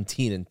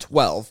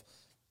 17-12.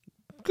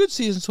 Good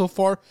season so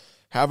far.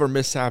 Have our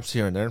mishaps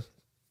here and there,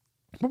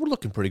 but we're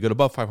looking pretty good,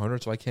 above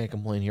 500, so I can't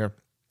complain here.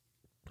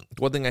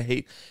 One thing I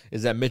hate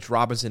is that Mitch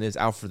Robinson is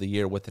out for the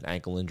year with an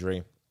ankle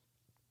injury.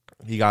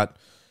 He got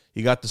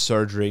the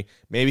surgery.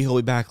 Maybe he'll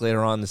be back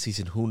later on in the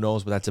season. Who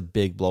knows? But that's a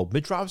big blow.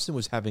 Mitch Robinson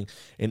was having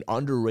an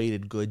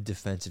underrated good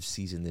defensive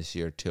season this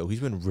year, too. He's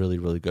been really,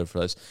 really good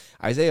for us.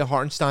 Isaiah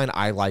Hartenstein,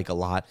 I like a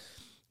lot,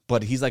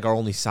 but he's like our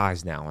only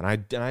size now. And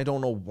I don't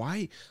know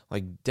why,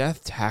 like,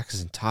 Death, Taxes,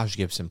 and Taj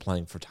Gibson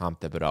playing for Tom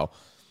Thibodeau.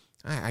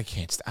 I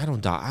can't. I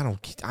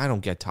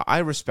don't get. I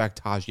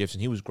respect Taj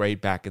Gibson. He was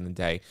great back in the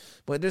day,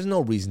 but there's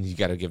no reason you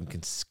got to give him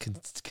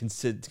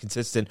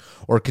consistent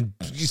or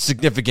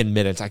significant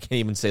minutes. I can't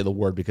even say the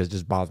word because it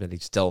just bothers me that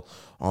he's still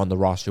on the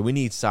roster. We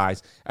need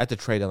size at the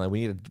trade deadline.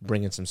 We need to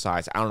bring in some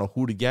size. I don't know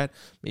who to get.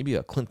 Maybe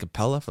a Clint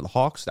Capella for the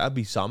Hawks. That'd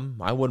be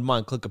something. I wouldn't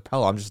mind Clint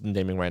Capella. I'm just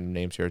naming random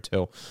names here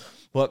too.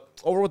 But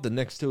over with the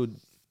Knicks too.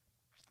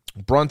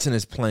 Brunson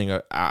is playing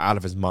out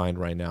of his mind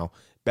right now.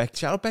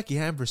 Shout out Becky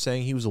Hammon for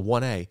saying he was a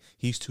 1A.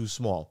 He's too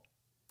small.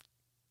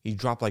 He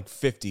dropped like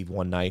 50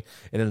 one night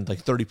and then like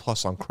 30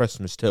 plus on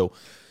Christmas too.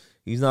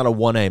 He's not a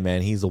 1A,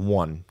 man. He's a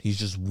 1. He's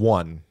just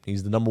 1.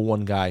 He's the number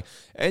 1 guy.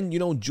 And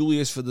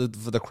Julius, for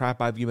the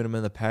crap I've given him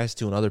in the past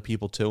too, and other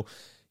people too,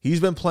 he's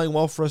been playing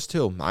well for us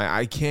too.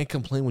 I can't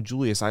complain with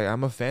Julius.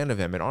 I'm a fan of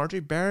him. And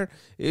RJ Barrett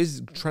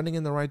is trending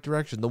in the right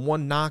direction. The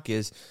one knock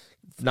is,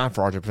 not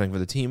for RJ playing for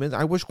the team,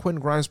 I wish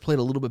Quentin Grimes played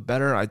a little bit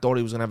better. I thought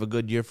he was going to have a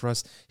good year for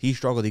us. He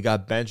struggled. He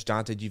got benched.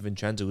 Dante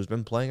DiVincenzo, who's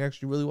been playing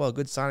actually really well,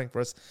 good signing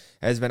for us,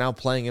 has been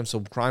outplaying him. So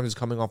Grimes is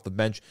coming off the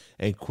bench,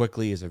 and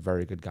Quickly is a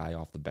very good guy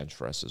off the bench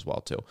for us as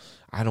well too.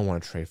 I don't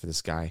want to trade for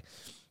this guy.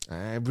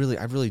 I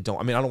really don't.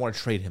 I mean, I don't want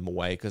to trade him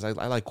away because I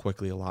like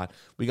Quickly a lot.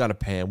 We got to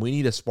pay him. We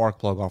need a spark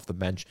plug off the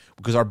bench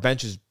because our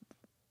bench is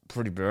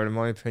pretty bad in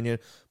my opinion.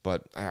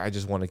 But I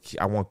just want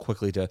to. I want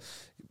Quickly to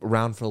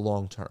around for the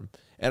long term.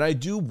 And I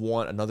do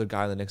want another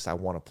guy in the Knicks I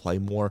want to play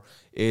more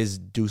is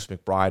Deuce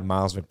McBride,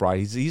 Miles McBride.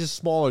 He's a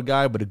smaller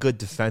guy, but a good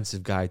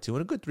defensive guy too,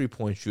 and a good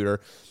three-point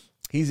shooter.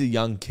 He's a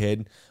young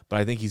kid, but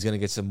I think he's going to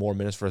get some more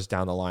minutes for us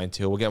down the line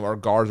too. Again, our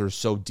guards are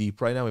so deep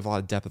right now. We have a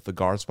lot of depth at the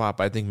guard spot,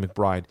 but I think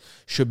McBride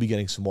should be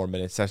getting some more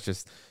minutes. That's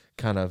just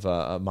kind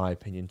of my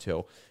opinion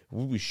too.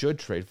 Who we should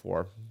trade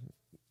for,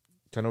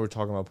 I know we're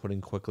talking about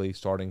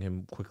starting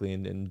him quickly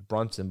in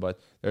Brunson, but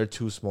they're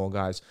two small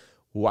guys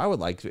who I would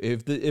like.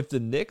 If the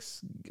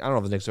Knicks, I don't know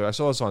if the Knicks are, I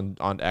saw this on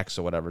X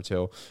or whatever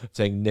too,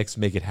 saying Knicks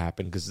make it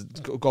happen because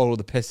go to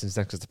the Pistons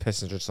next because the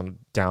Pistons are some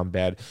down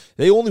bad.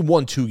 They only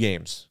won 2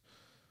 games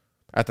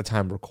at the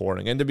time of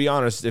recording. And to be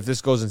honest, if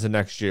this goes into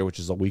next year, which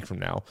is a week from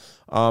now,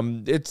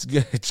 it's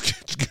going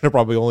to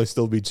probably only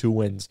still be 2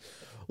 wins.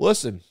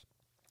 Listen,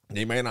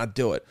 they may not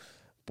do it,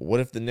 but what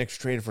if the Knicks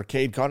traded for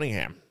Cade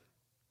Cunningham?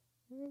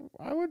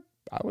 I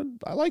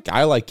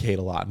like Cade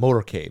a lot.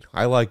 Motorcade.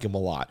 I like him a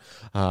lot.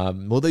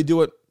 Will they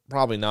do it?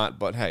 Probably not,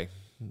 but hey,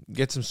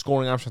 get some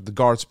scoring options at the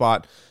guard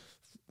spot.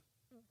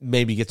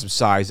 Maybe get some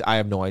size. I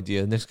have no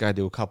idea. The Knicks got to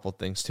do a couple of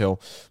things too.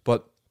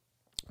 But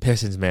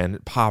Pistons, man,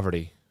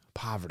 poverty.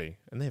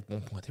 And they're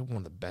one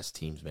of the best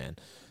teams, man.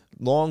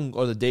 Long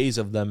are the days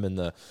of them in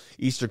the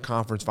Eastern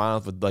Conference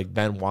Finals with like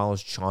Ben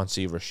Wallace,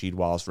 Chauncey, Rasheed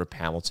Wallace, Rip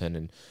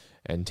Hamilton,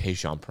 and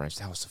Tayshaun Prince.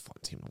 That was a fun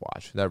team to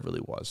watch. That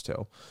really was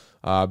too.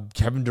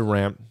 Kevin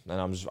Durant,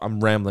 and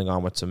I'm rambling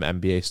on with some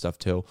NBA stuff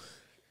too.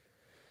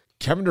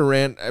 Kevin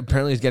Durant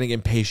apparently is getting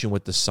impatient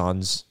with the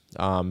Suns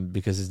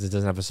because it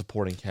doesn't have a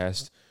supporting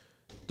cast.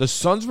 The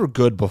Suns were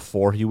good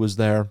before he was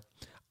there.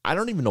 I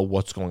don't even know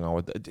what's going on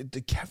with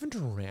it. Kevin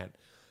Durant.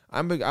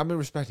 I'm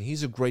respecting.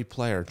 He's a great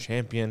player,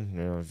 champion.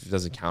 You know, if it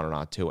doesn't count or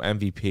not, too.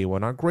 MVP,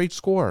 whatnot, great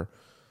scorer.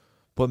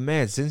 But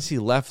man, since he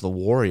left the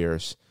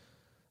Warriors,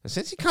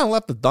 since he kind of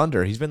left the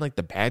Thunder, he's been like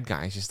the bad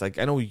guy. He's just like,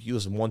 I know he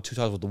was 1-2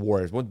 times with the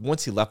Warriors.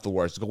 Once he left the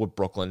Warriors to go with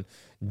Brooklyn,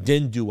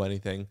 didn't do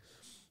anything.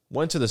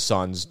 Went to the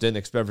Suns, didn't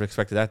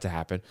expected that to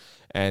happen,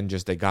 and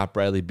just they got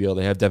Bradley Beal.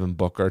 They have Devin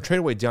Booker, traded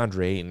away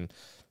DeAndre Ayton.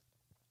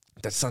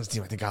 That Suns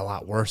team, I think, got a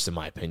lot worse, in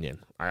my opinion.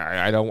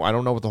 I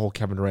don't know what the whole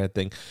Kevin Durant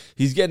thing.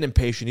 He's getting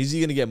impatient. Is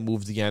he going to get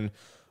moved again?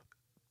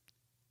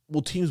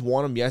 Will teams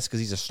want him? Yes, because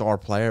he's a star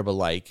player. But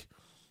like,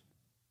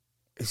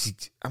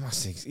 I'm not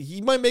saying he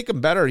might make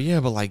him better. Yeah,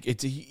 but like,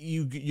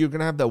 you're going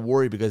to have that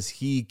worry because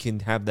he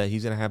can have that.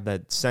 He's going to have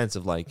that sense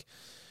of like,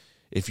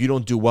 if you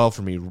don't do well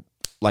for me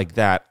like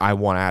that, I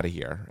want out of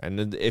here.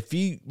 And if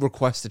he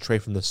requests a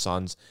trade from the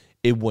Suns,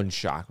 it wouldn't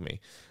shock me.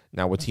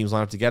 Now, would teams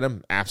line up to get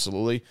him?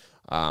 Absolutely.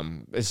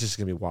 It's just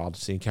going to be wild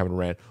seeing Kevin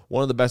Durant.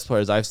 One of the best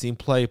players I've seen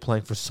playing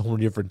for so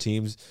many different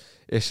teams.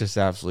 It's just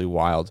absolutely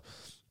wild.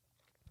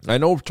 I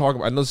know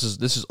this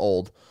is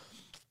old,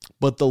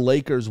 but the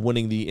Lakers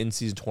winning the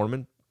in-season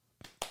tournament,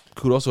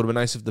 kudos, would have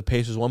been nice if the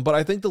Pacers won, but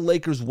I think the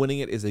Lakers winning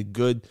it is a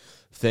good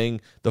thing.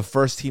 The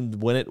first team to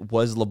win it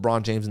was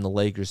LeBron James and the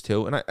Lakers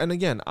too. And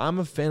again, I'm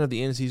a fan of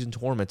the in-season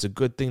tournament. It's a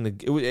good thing.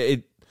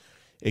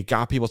 It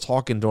got people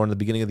talking during the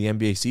beginning of the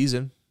NBA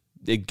season.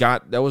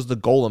 That was the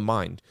goal in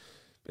mind.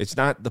 It's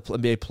not the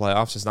NBA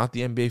playoffs. It's not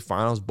the NBA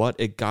finals, but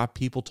it got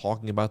people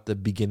talking about the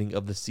beginning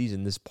of the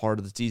season, this part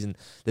of the season,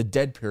 the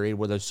dead period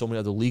where there's so many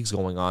other leagues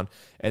going on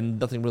and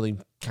nothing really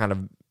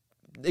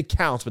it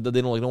counts, but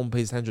no one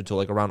pays attention to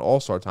like around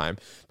All-Star time.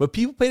 But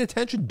people paid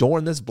attention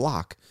during this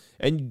block,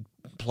 and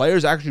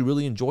players actually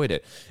really enjoyed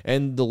it.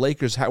 And the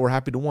Lakers were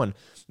happy to win.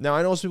 Now,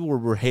 I know some people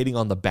were hating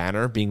on the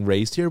banner being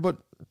raised here, but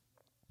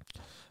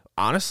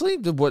honestly,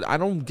 I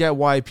don't get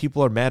why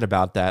people are mad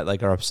about that,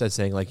 like are upset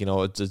saying like,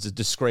 it's a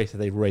disgrace that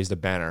they raised a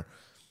banner.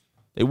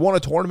 They won a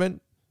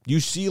tournament. You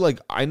see, like,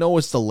 I know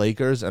it's the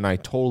Lakers, and I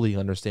totally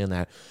understand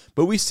that,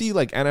 but we see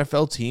like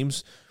NFL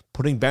teams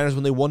putting banners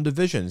when they won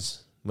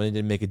divisions, when they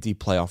didn't make a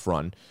deep playoff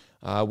run.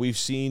 We've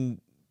seen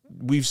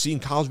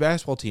college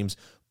basketball teams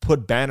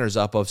put banners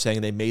up of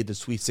saying they made the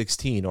Sweet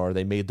 16 or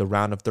they made the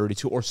round of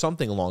 32 or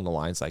something along the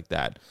lines like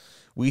that.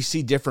 We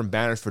see different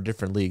banners for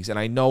different leagues, and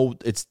I know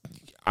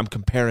I'm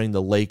comparing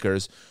the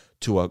Lakers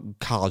to a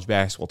college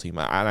basketball team,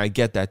 and I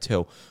get that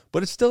too.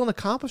 But it's still an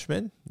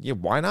accomplishment. Yeah,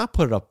 why not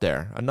put it up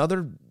there?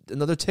 Another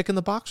tick in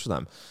the box for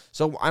them.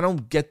 So I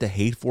don't get the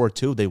hate for it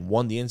too. They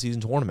won the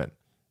in-season tournament,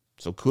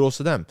 so kudos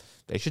to them.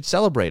 They should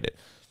celebrate it.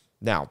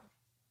 Now,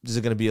 is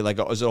it going to be like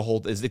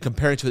is it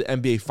comparing to the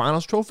NBA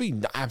Finals trophy?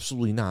 No,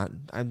 absolutely not.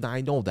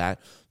 I know that,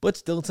 but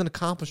still, it's an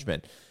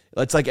accomplishment.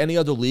 It's like any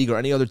other league or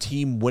any other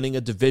team winning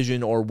a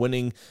division or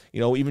winning,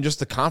 even just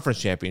the conference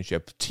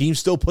championship. Teams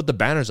still put the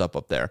banners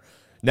up there.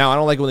 Now, I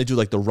don't like when they do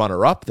like the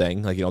runner-up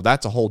thing. Like,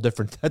 that's a whole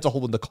different. That's a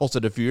whole when the Colts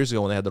did a few years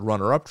ago when they had the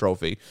runner-up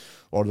trophy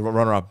or the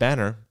runner-up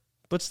banner.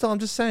 But still, I'm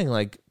just saying,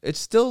 like, it's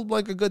still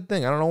like a good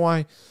thing. I don't know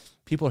why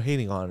people are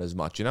hating on it as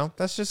much.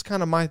 That's just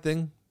kind of my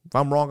thing. If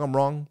I'm wrong, I'm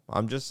wrong.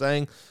 I'm just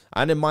saying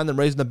I didn't mind them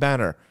raising the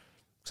banner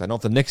because I know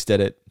if the Knicks did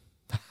it,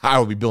 I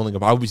would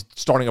be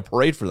starting a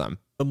parade for them.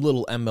 A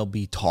little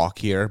MLB talk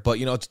here, but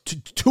it's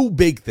two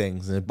big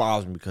things, and it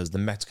bothers me because the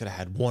Mets could have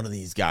had one of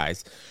these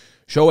guys.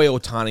 Shohei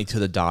Ohtani to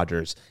the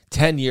Dodgers,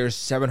 10 years,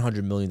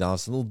 $700 million.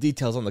 Some little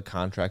details on the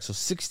contract. So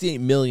 $68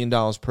 million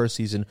per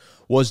season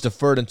was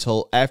deferred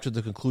until after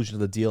the conclusion of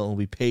the deal and will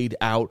be paid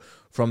out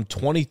from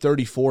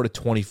 2034 to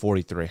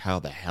 2043. How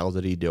the hell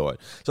did he do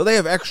it? So they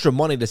have extra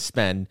money to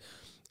spend,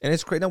 and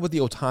it's great now with the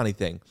Ohtani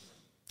thing.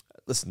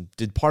 listen,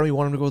 did part of me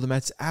want him to go to the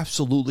Mets?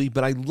 Absolutely,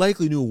 but I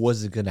likely knew it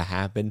wasn't going to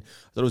happen.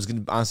 I thought it was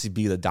going to honestly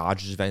be the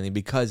Dodgers, if anything,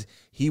 because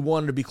he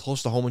wanted to be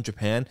close to home in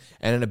Japan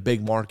and in a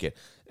big market.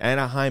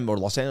 Anaheim or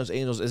Los Angeles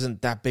Angels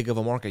isn't that big of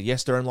a market.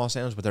 Yes, they're in Los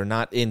Angeles, but they're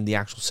not in the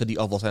actual city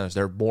of Los Angeles.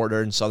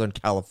 They're in Southern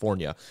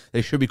California.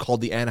 They should be called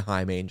the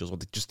Anaheim Angels,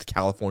 with just the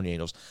California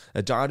Angels.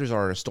 The Dodgers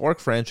are a historic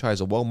franchise,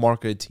 a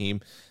well-marketed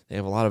team. They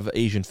have a lot of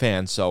Asian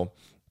fans, so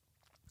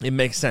it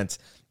makes sense.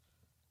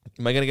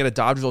 Am I going to get a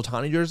Dodgers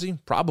Ohtani jersey?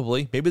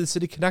 Probably. Maybe the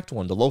City Connect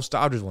one, the Los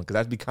Dodgers one, because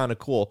that'd be kind of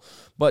cool.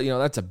 But,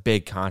 that's a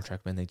big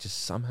contract, man. They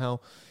just somehow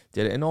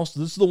did it. And also,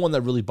 this is the one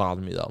that really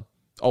bothered me, though.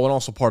 Oh, and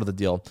also part of the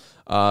deal.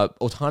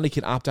 Ohtani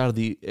can opt out of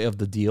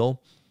the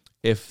deal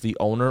if the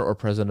owner or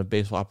president of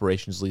baseball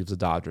operations leaves the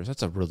Dodgers.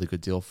 That's a really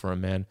good deal for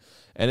him, man.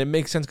 And it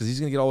makes sense because he's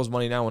going to get all his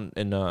money now in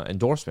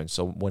endorsements.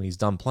 So when he's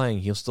done playing,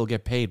 he'll still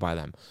get paid by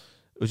them,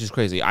 which is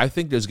crazy. I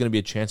think there's going to be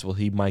a chance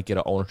he might get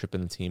an ownership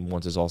in the team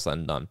once it's all said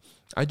and done.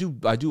 I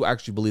do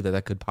actually believe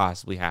that could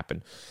possibly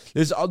happen.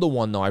 This other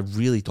one, though, I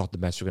really thought the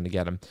Mets were going to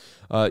get him.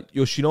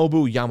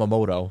 Yoshinobu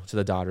Yamamoto to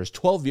the Dodgers.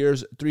 12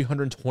 years,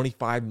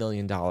 $325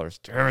 million.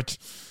 Damn it.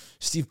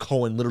 Steve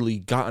Cohen literally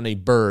got on a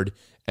bird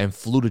and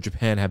flew to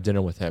Japan to have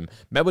dinner with him.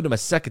 Met with him a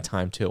second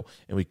time, too,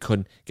 and we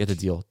couldn't get the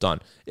deal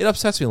done. It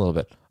upsets me a little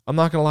bit. I'm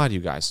not going to lie to you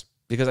guys,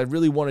 because I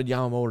really wanted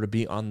Yamamoto to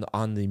be on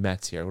the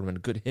Mets here. It would have been a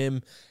good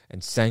him,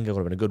 and Senga would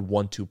have been a good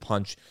 1-2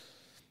 punch.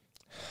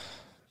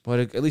 But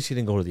at least he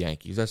didn't go to the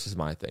Yankees. That's just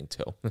my thing,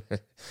 too.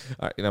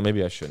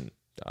 Maybe I shouldn't.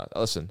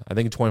 Listen, I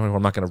think in 2024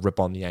 I'm not going to rip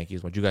on the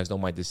Yankees, but you guys know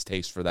my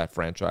distaste for that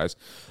franchise.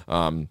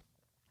 Juan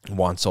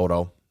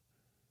Soto.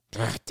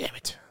 Damn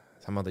it.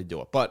 Somehow they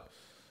do it. But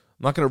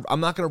I'm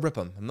not gonna rip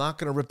them. I'm not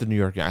gonna rip the New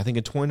York Yankees. I think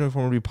in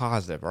 2024 I'm gonna be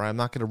positive. All right, I'm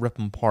not gonna rip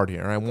them apart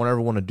here. All right? I want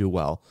everyone to do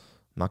well.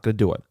 I'm not gonna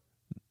do it.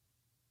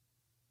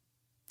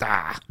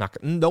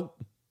 Nope.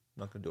 I'm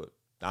not gonna do it.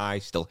 I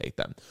still hate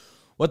them.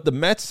 What the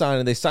Mets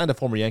signed, they signed a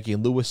former Yankee,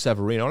 Luis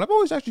Severino, and I've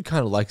always actually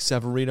kind of liked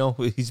Severino.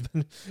 He's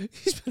been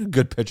a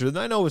good pitcher. And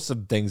I know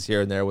some things here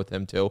and there with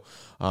him too,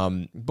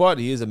 but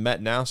he is a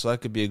Met now, so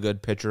that could be a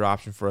good pitcher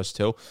option for us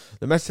too.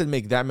 The Mets didn't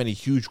make that many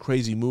huge,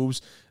 crazy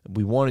moves.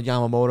 We wanted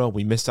Yamamoto,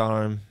 we missed out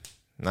on him.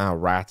 Now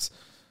rats.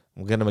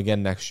 We'll get him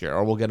again next year,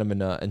 or we'll get him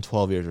in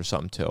 12 years or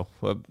something too.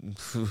 Who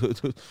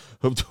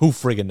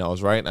friggin'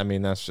 knows, right? I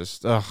mean, that's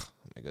just my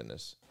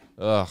goodness,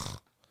 man,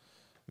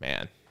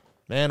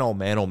 oh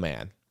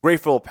man.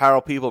 Grateful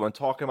Apparel people have been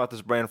talking about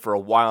this brand for a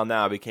while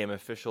now. I became an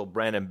official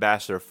brand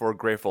ambassador for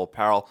Grateful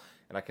Apparel,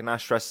 and I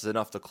cannot stress this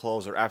enough. The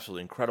clothes are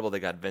absolutely incredible. They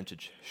got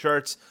vintage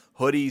shirts,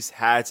 hoodies,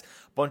 hats, a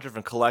bunch of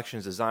different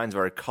collections, designs,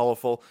 very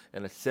colorful,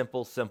 and a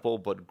simple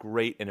but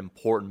great and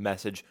important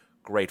message.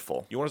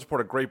 Grateful. You want to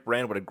support a great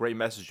brand with a great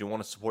message, you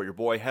want to support your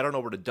boy, head on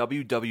over to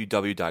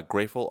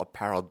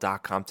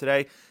www.gratefulapparel.com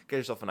today. Get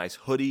yourself a nice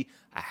hoodie,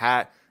 a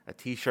hat, a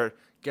t-shirt.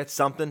 Get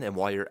something, and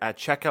while you're at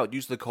checkout,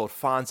 use the code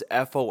FONZ,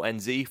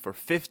 F-O-N-Z, for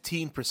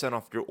 15%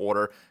 off your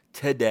order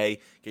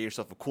today. Get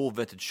yourself a cool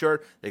vintage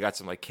shirt. They got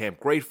some like Camp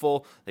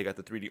Grateful. They got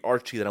the 3D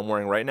Archie that I'm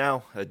wearing right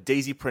now, a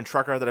Daisy print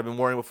trucker that I've been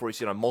wearing before. You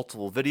see it on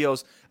multiple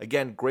videos.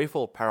 Again,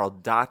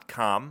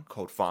 gratefulapparel.com,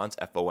 code FONZ,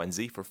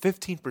 F-O-N-Z, for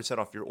 15%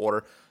 off your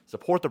order.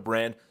 Support the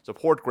brand,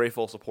 support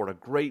Grateful, support a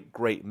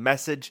great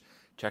message.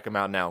 Check them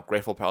out now,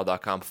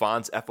 gratefulapparel.com,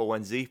 FONZ,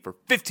 F-O-N-Z, for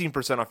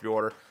 15% off your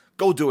order.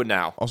 Go do it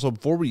now. Also,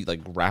 before we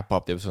wrap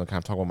up the episode and kind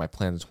of talk about my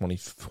plans in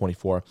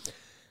 2024,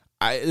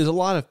 there's a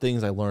lot of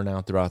things I learned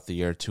out throughout the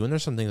year too, and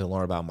there's some things I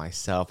learned about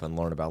myself and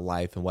learn about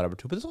life and whatever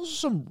too. But there's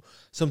also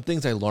some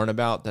things I learned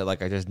about that I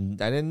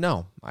didn't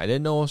know. I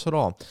didn't know this at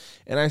all.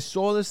 And I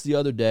saw this the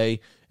other day,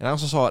 and I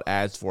also saw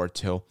ads for it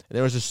too. And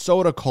there was a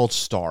soda called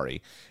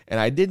Starry, and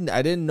I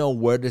didn't know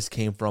where this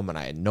came from, and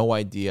I had no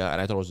idea,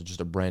 and I thought it was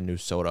just a brand new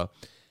soda.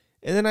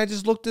 And then I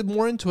just looked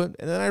more into it,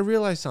 and then I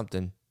realized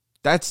something.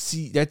 That's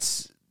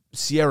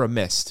Sierra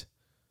Mist.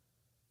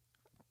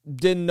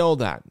 Didn't know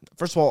that.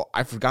 First of all,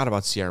 I forgot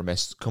about Sierra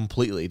Mist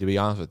completely, to be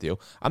honest with you.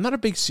 I'm not a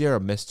big Sierra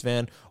Mist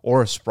fan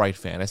or a Sprite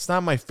fan. It's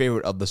not my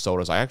favorite of the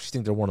sodas. I actually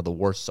think they're one of the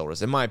worst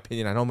sodas. In my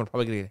opinion, I know I'm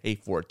probably going to get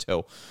hate for it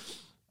too.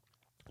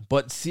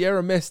 But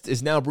Sierra Mist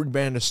is now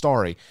rebranded as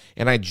Starry,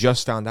 and I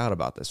just found out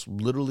about this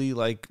literally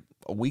like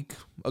a week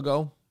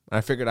ago. And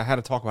I figured I had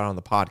to talk about it on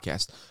the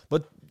podcast.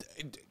 But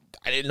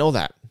I didn't know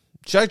that.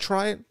 Should I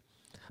try it?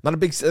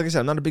 Like I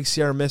said, I'm not a big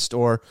Sierra Mist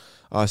or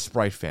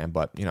Sprite fan,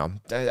 but,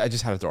 I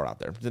just had to throw it out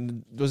there.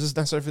 Was this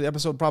necessary for the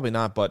episode? Probably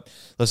not, but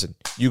listen,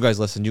 you guys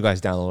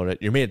download it.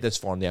 You made it this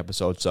far in the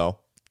episode, so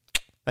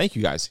thank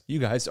you guys. You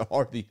guys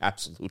are the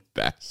absolute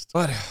best.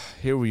 But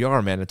here we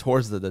are, man, and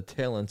towards the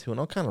tail end, too, and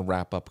I'll kind of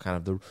wrap up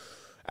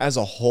as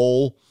a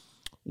whole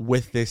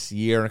with this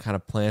year and kind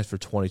of plans for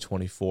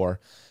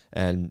 2024.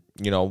 And,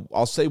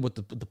 I'll say what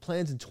the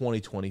plans in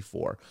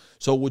 2024.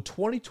 So with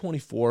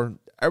 2024,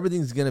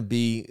 everything's going to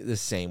be the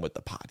same with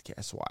the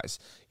podcast wise.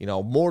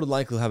 More than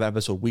likely we'll have an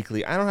episode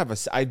weekly.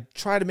 I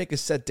try to make a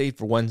set date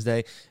for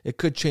Wednesday. It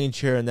could change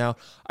here and now.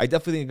 I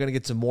definitely think I'm going to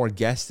get some more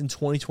guests in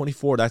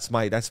 2024. That's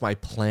my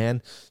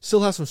plan.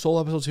 Still have some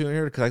solo episodes here and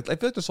here because I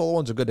feel like the solo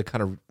ones are good to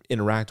kind of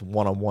interact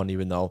one-on-one,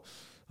 even though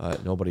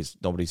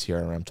Nobody's here,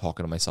 and I'm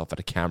talking to myself at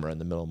a camera in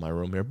the middle of my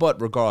room here.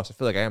 But regardless, I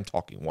feel like I am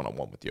talking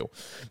one-on-one with you.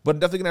 But I'm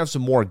definitely going to have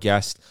some more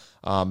guests.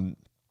 I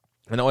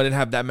know I didn't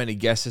have that many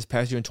guests this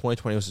past year in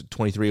 2020. It was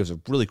 23. It was a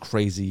really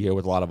crazy year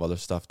with a lot of other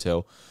stuff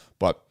too.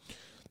 But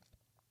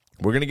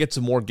we're going to get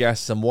some more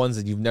guests, some ones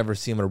that you've never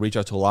seen. I'm going to reach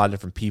out to a lot of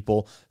different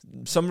people.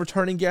 Some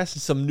returning guests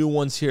and some new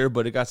ones here,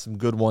 but it got some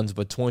good ones.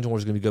 But 2020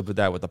 is going to be good with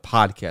that, with the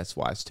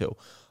podcast-wise too.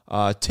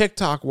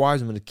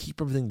 TikTok-wise, I'm going to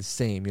keep everything the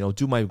same.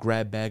 Do my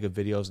grab bag of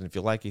videos. And if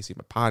you like it, you see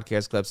my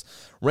podcast clips,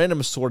 random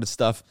assorted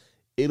stuff.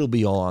 It'll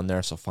be all on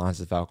there. So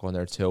Fonz DeFalco on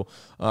there too.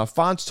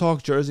 Fonz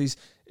Talk jerseys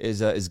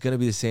is going to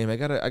be the same. I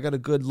got a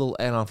good little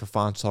add-on for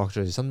Fonz Talk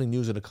jerseys. Something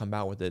new is going to come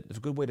out with it. It's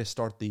a good way to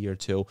start the year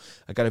too.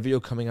 I got a video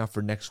coming out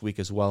for next week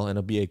as well, and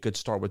it'll be a good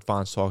start with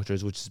Fonz Talk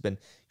jerseys, which has been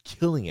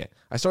killing it.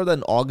 I started that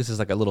in August as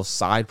like a little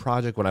side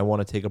project when I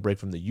want to take a break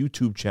from the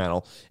YouTube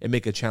channel and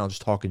make a channel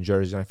just talking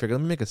jerseys. And I figured,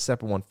 let me make a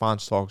separate one,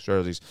 Fonz Talk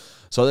jerseys.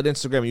 So that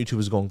Instagram and YouTube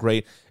is going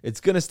great.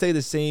 It's going to stay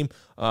the same.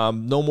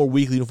 No more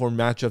weekly uniform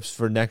matchups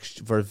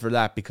for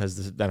that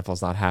because the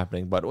NFL's not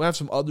happening. But we'll have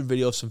some other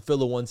videos, some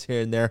filler ones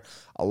here and there.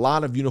 A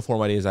lot of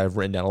uniform ideas I've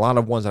written down. A lot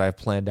of ones that I've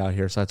planned out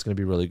here. So that's going to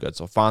be really good.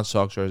 So Fonz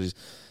Talk jerseys,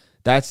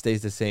 that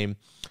stays the same.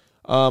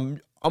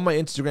 On my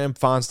Instagram,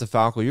 Fonz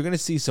DeFalco, you're going to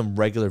see some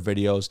regular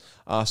videos,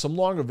 some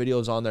longer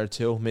videos on there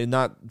too. I mean,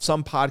 not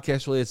some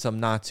podcast related, some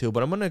not too,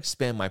 but I'm going to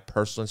expand my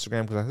personal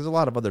Instagram because there's a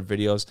lot of other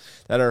videos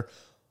that are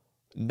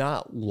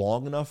not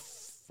long enough,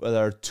 that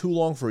are too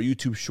long for a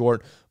YouTube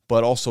short,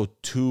 but also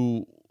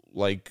too,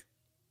 like,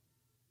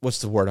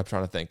 what's the word I'm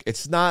trying to think?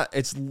 It's a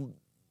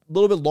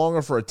little bit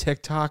longer for a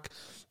TikTok,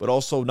 but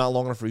also not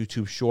long enough for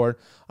YouTube short,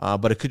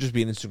 but it could just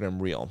be an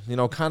Instagram reel,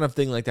 kind of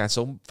thing like that.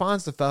 So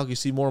Fonz DeFalco, you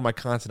see more of my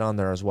content on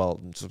there as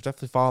well. So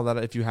definitely follow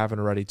that if you haven't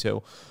already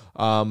too.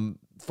 As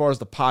far as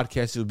the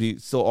podcast, it will be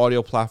still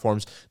audio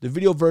platforms. The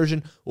video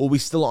version will be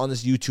still on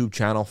this YouTube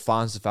channel,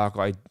 Fonz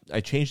DeFalco.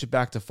 I changed it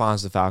back to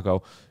Fonz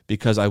DeFalco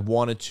because I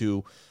wanted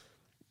to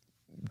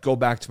go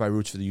back to my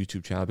roots for the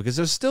YouTube channel because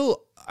there's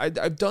still,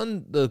 I've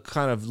done the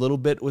kind of little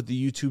bit with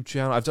the YouTube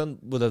channel. I've done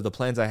with the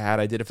plans I had.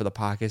 I did it for the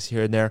podcast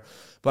here and there,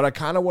 but I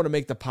kind of want to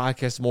make the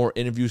podcast more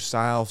interview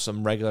style,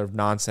 some regular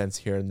nonsense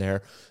here and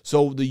there.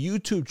 So the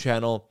YouTube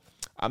channel,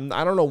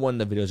 I don't know when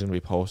the video is going to be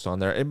posted on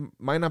there. It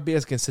might not be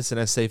as consistent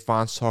as, say,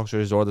 Fonz Talk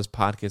jerseys or this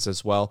podcast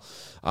as well,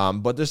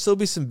 but there'll still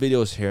be some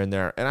videos here and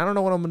there, and I don't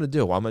know what I'm going to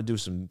do. I'm going to do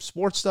some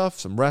sports stuff,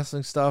 some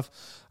wrestling stuff,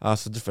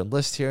 some different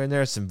lists here and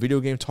there, some video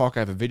game talk.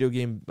 I have a video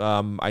game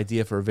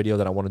idea for a video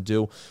that I want to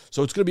do,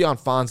 so it's going to be on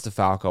Fonz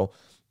DeFalco.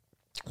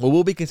 What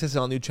will be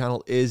consistent on the new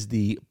channel is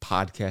the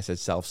podcast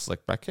itself,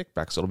 Slick Back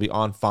Kickback. So it'll be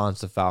on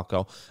Fonz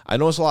DeFalco. I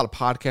notice a lot of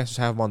podcasters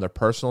have them on their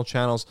personal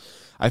channels.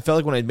 I felt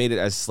like when I made it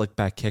as Slick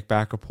Back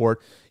Kickback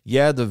Report,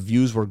 yeah, the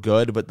views were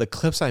good, but the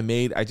clips I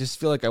made, I just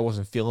feel like I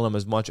wasn't feeling them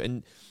as much.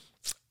 And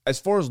as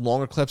far as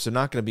longer clips, they're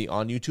not going to be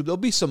on YouTube. There'll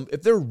be some,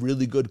 if they're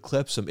really good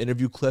clips, some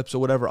interview clips or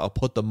whatever, I'll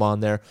put them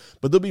on there.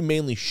 But they'll be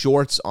mainly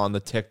shorts on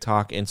the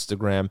TikTok,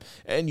 Instagram,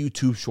 and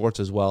YouTube shorts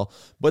as well.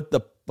 But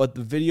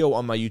the video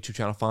on my YouTube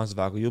channel, Fonz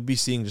DeFalco, you'll be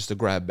seeing just a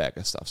grab bag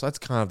of stuff. So that's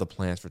kind of the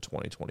plans for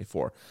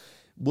 2024.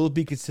 Will it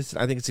be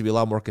consistent? I think it's going to be a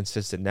lot more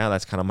consistent now.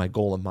 That's kind of my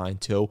goal in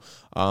mind too.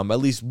 At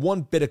least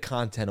one bit of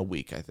content a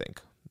week, I think.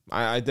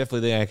 I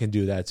definitely think I can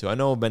do that too. I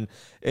know I've been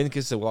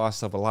inconsistent with a lot of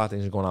stuff. A lot of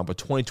things are going on, but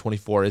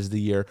 2024 is the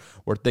year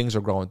where things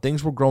are growing.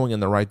 Things were growing in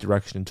the right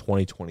direction in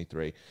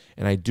 2023,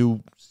 and I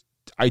do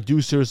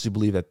seriously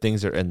believe that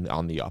things are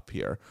on the up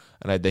here,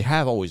 and they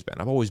have always been.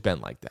 I've always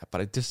been like that,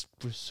 but I just,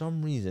 for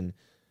some reason,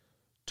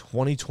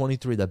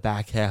 2023, the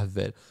back half of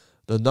it,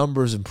 the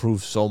numbers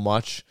improved so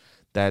much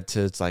that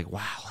it's like,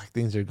 wow, like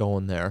things are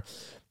going there.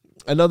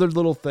 Another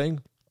little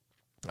thing,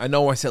 I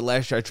know I said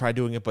last year I tried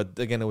doing it, but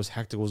again, it was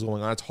hectic what was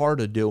going on. It's hard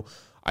to do.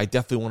 I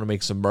definitely want to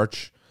make some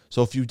merch.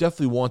 So if you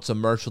definitely want some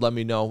merch, let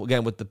me know.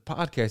 Again, with the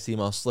podcast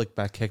email,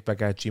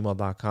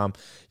 slickbackkickback@gmail.com.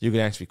 You can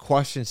ask me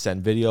questions,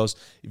 send videos.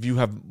 If you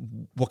have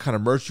what kind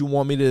of merch you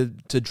want me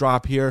to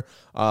drop here,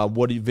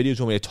 what videos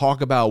you want me to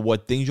talk about,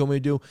 what things you want me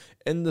to do.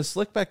 In the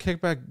Slickback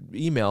Kickback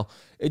email,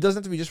 it doesn't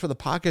have to be just for the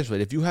podcast,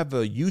 but if you have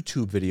a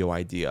YouTube video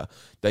idea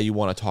that you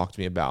want to talk to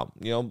me about,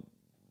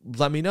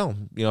 let me know.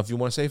 If you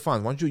want to say,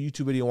 Fonz, why don't you do a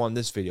YouTube video on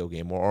this video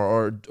game?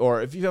 Or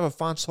if you have a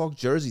Fonz Talk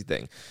jersey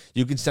thing,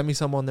 you can send me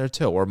some on there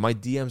too. Or my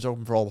DMs are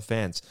open for all the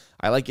fans.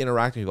 I like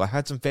interacting with people. I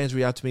had some fans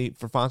reach out to me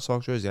for Fonz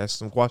Talk jersey, ask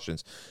some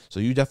questions. So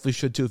you definitely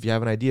should too if you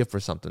have an idea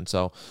for something.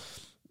 So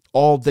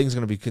all things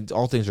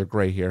are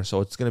great here.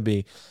 So it's gonna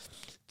be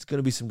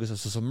some good stuff.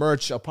 So some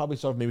merch. I'll probably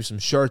start with maybe some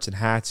shirts and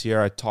hats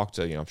here. I talked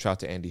to, shout out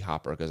to Andy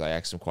Hopper because I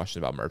asked him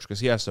questions about merch because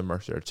he has some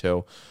merch there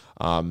too.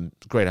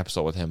 Great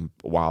episode with him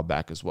a while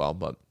back as well.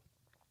 But,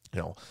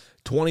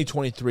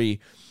 2023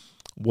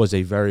 was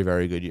a very,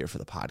 very good year for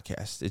the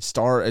podcast. It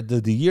started,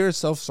 the year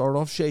itself started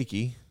off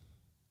shaky,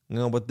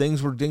 but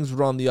things were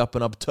on the up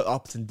and up, to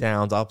ups and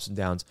downs.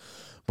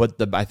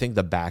 But I think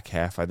the back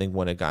half,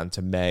 when it got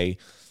into May,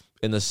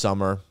 in the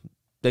summer,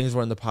 things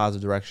were in the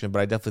positive direction,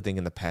 but I definitely think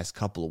in the past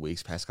couple of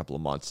weeks, past couple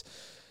of months,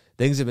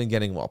 things have been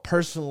getting well,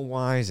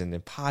 personal-wise and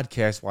then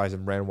podcast-wise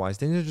and brand-wise.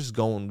 Things are just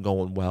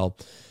going well.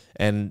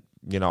 And,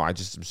 I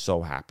just am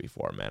so happy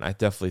for it, man. I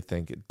definitely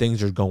think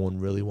things are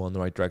going really well in the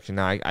right direction.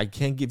 Now, I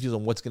can't give you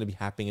what's going to be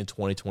happening in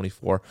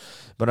 2024,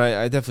 but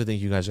I definitely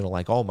think you guys are going to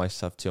like all my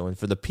stuff too. And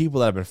for the people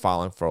that have been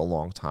following for a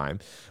long time,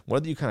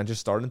 whether you kind of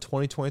just started in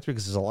 2023,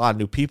 because there's a lot of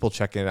new people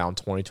checking it out in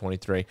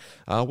 2023,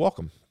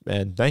 welcome.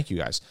 And thank you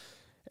guys.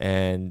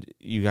 And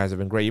you guys have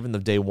been great. Even the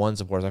day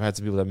ones, of course, I've had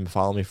some people that have been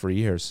following me for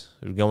years.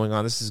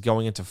 This is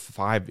going into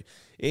 5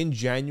 in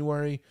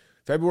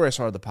February, I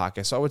started the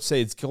podcast, so I would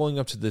say it's going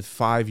up to the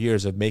 5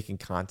 years of making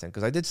content,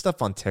 because I did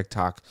stuff on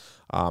TikTok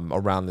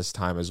around this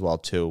time as well,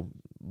 too,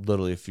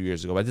 literally a few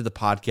years ago. I did the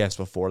podcast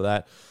before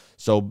that,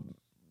 so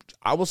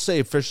I will say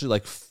officially,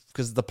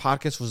 because the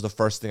podcast was the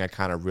first thing I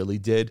kind of really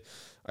did.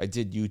 I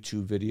did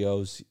YouTube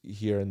videos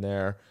here and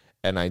there,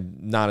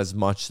 and not as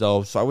much,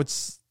 though, so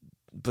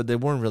but they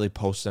weren't really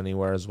posted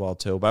anywhere as well,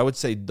 too. But I would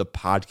say the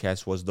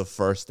podcast was the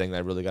first thing that I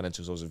really got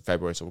into. So it was in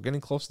February. So we're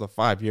getting close to the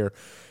 5-year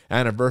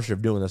anniversary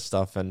of doing this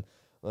stuff. And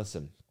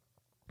listen,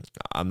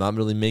 I'm not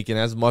really making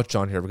as much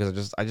on here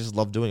because I just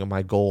love doing it.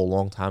 My goal a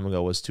long time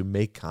ago was to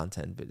make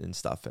content and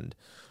stuff. And,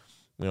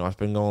 it's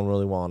been going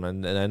really well.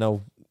 And I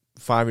know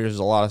 5 years is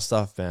a lot of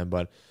stuff, man,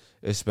 but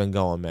it's been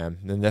going, man.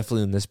 And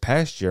definitely in this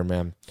past year,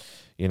 man,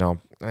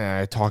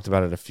 I talked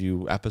about it a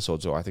few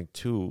episodes ago. I think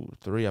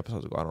 2-3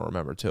 episodes ago. I don't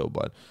remember too,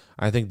 but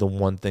I think the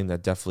one thing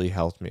that definitely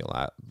helped me a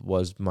lot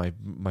was my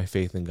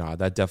faith in God.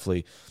 That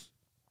definitely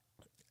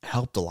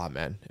helped a lot,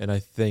 man. And I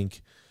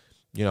think,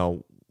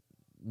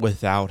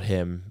 without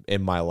him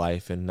in my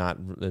life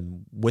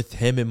and with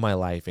him in my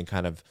life and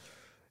kind of,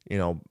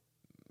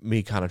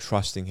 me kind of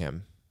trusting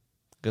him,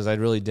 because I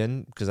really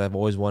didn't, because I've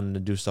always wanted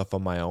to do stuff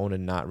on my own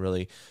and not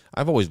really,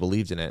 I've always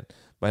believed in it,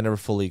 but I never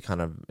fully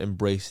kind of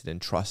embraced it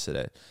and trusted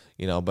it,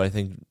 but I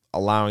think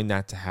allowing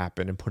that to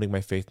happen and putting my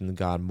faith in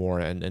God more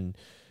and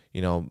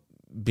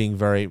being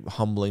very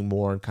humbling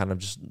more and kind of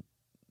just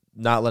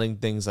not letting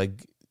things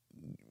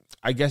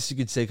I guess you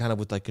could say kind of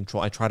with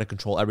control. I try to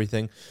control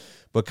everything,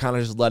 but kind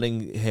of just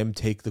letting him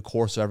take the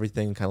course of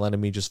everything, kind of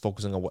letting me just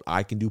focusing on what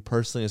I can do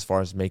personally as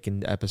far as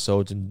making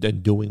episodes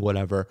and doing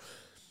whatever.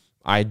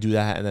 I do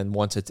that, and then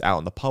once it's out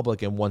in the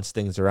public and once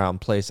things are out in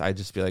place, I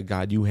just be like,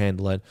 God, you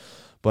handle it.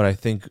 But I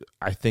think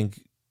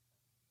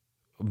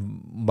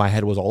my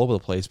head was all over the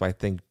place, but I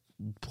think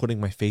putting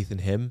my faith in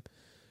him,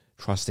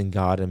 trusting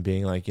God and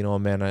being like,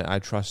 man, I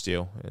trust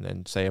you, and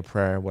then say a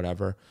prayer,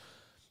 whatever,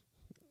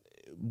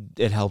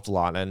 it helped a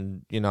lot.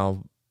 And,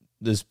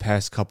 this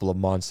past couple of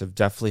months have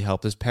definitely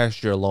helped. This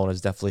past year alone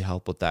has definitely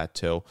helped with that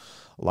too.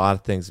 A lot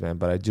of things, man.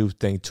 But I do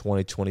think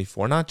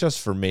 2024, not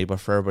just for me, but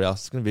for everybody else,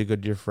 it's going to be a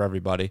good year for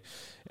everybody.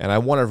 And I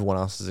want everyone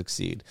else to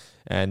succeed.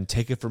 And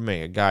take it from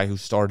me, a guy who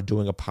started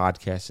doing a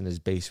podcast in his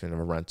basement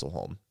of a rental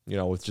home,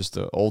 with just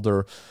an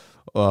older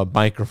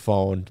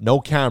microphone,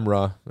 no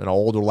camera, and an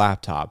older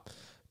laptop,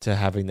 to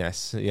having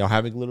this,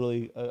 having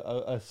literally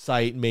a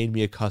site made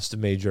me a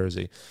custom-made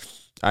jersey.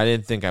 I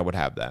didn't think I would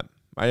have that.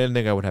 I didn't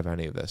think I would have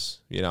any of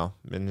this,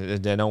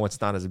 and I know it's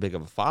not as big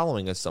of a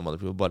following as some other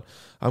people, but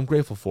I'm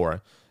grateful for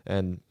it.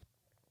 And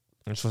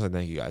I just want to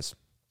thank you guys.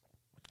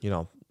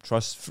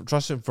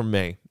 Trust him from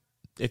me.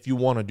 If you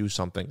want to do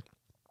something,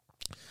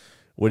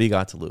 what do you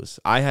got to lose?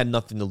 I had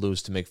nothing to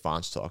lose to make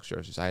Fonz Talks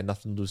jerseys. I had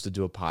nothing to lose to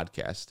do a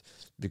podcast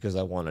because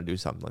I want to do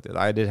something like that.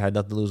 I had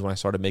nothing to lose when I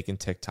started making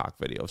TikTok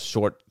videos,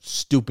 short,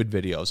 stupid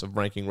videos of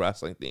ranking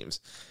wrestling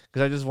themes,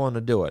 because I just wanted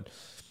to do it.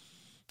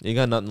 You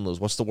got nothing to lose.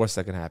 What's the worst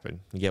that can happen?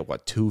 You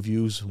get, 2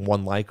 views,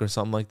 1 like or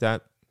something like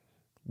that?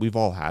 We've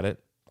all had it.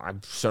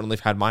 I've certainly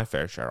had my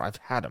fair share. I've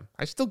had them.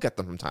 I still get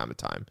them from time to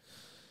time.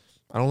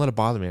 I don't let it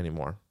bother me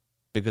anymore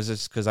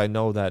because I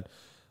know that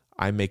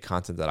I make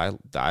content that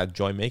I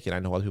enjoy making. I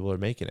know other people are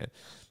making it.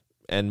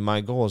 And my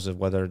goal is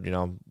whether,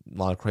 a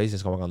lot of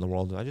craziness going on in the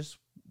world, I just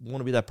want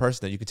to be that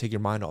person that you can take your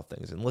mind off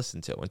things and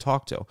listen to and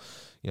talk to.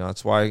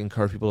 That's why I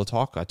encourage people to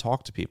talk. I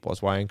talk to people.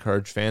 That's why I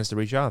encourage fans to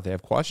reach out if they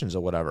have questions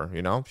or whatever. If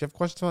you have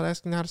questions about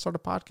asking how to start a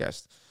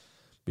podcast,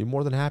 be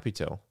more than happy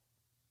to.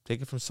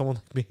 Take it from someone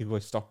like me who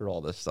started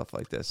all this stuff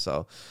like this.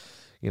 So,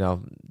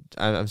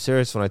 I'm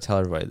serious when I tell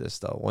everybody this,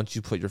 though. Once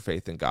you put your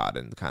faith in God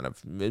and kind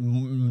of,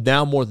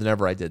 now more than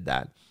ever I did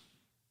that,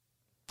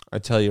 I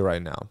tell you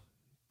right now,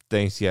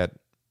 things get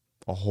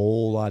a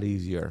whole lot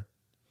easier.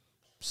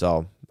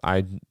 So,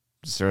 I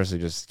seriously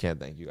just can't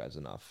thank you guys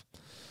enough.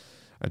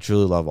 I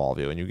truly love all of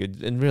you,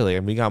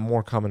 and we got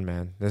more coming,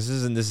 man. This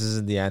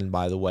isn't the end,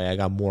 by the way. I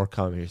got more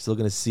coming. You're still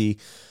gonna see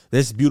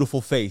this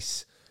beautiful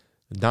face,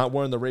 not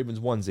wearing the Ravens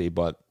onesie,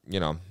 but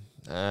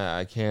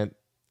I can't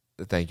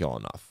thank you all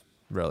enough.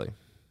 Really,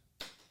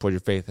 put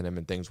your faith in him,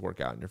 and things work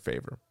out in your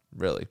favor.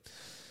 Really,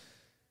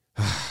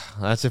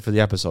 that's it for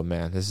the episode,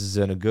 man. This has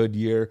been a good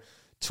year.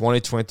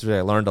 2023,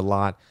 I learned a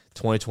lot.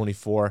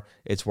 2024,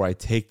 it's where I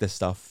take the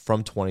stuff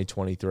from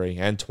 2023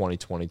 and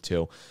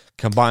 2022,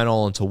 combine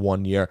all into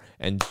 1 year,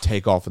 and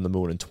take off in the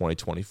moon in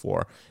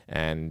 2024.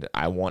 And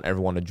I want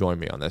everyone to join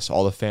me on this.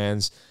 All the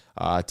fans,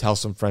 tell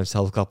some friends,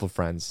 tell a couple of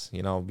friends.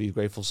 Be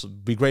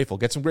grateful.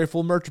 Get some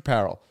Grateful merch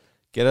apparel.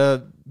 Get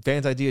a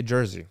Fans Idea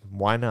jersey.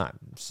 Why not?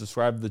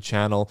 Subscribe to the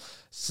channel.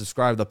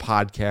 Subscribe to the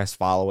podcast.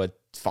 Follow it.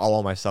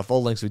 Follow my stuff.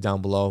 All links will be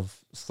down below.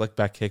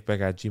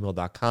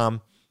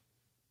 slickbackkickback@gmail.com.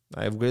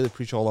 I really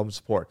appreciate all the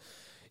support.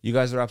 You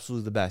guys are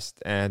absolutely the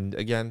best. And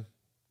again,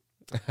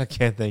 I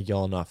can't thank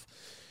y'all enough.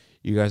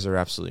 You guys are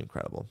absolutely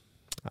incredible.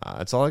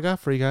 That's all I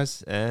got for you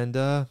guys. And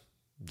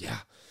yeah,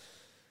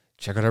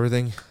 check out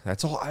everything.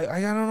 That's all.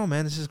 I don't know,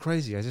 man. This is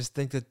crazy. I just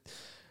think that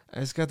I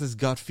just got this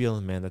gut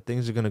feeling, man, that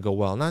things are going to go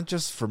well. Not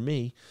just for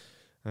me.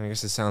 I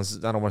guess I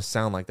don't want to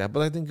sound like that,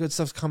 but I think good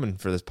stuff's coming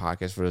for this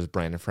podcast, for this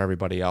brand, and for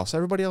everybody else.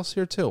 Everybody else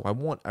here, too. I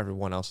want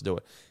everyone else to do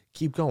it.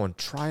 Keep going.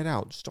 Try it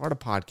out. Start a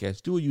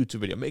podcast. Do a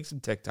YouTube video. Make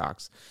some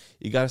TikToks.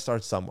 You got to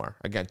start somewhere.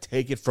 Again,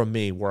 take it from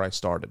me where I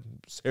started.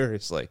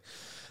 Seriously.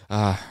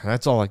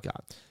 That's all I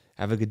got.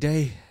 Have a good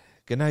day,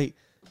 good night,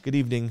 good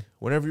evening,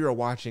 whenever you're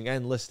watching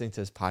and listening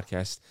to this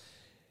podcast.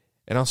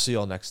 And I'll see you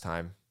all next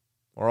time.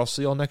 Or I'll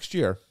see you all next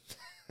year.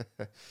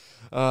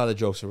 The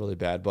jokes are really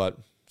bad, but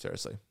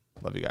seriously,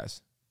 love you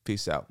guys.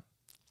 Peace out.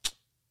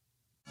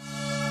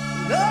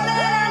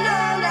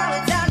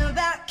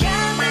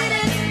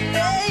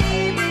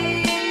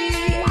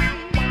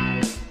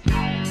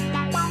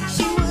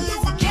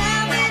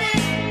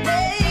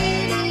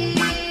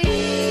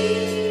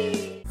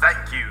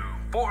 Thank you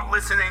for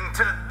listening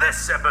to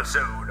this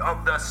episode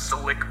of the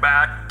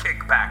Slickback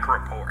Kickback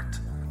Report.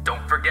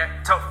 Don't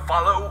forget to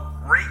follow,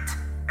 rate,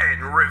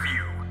 and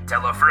review.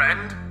 Tell a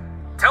friend.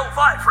 Tell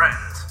 5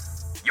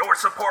 friends. Your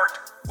support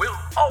will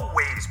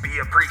always be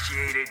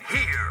appreciated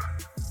here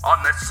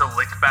on the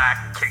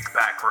Slickback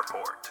Kickback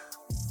Report.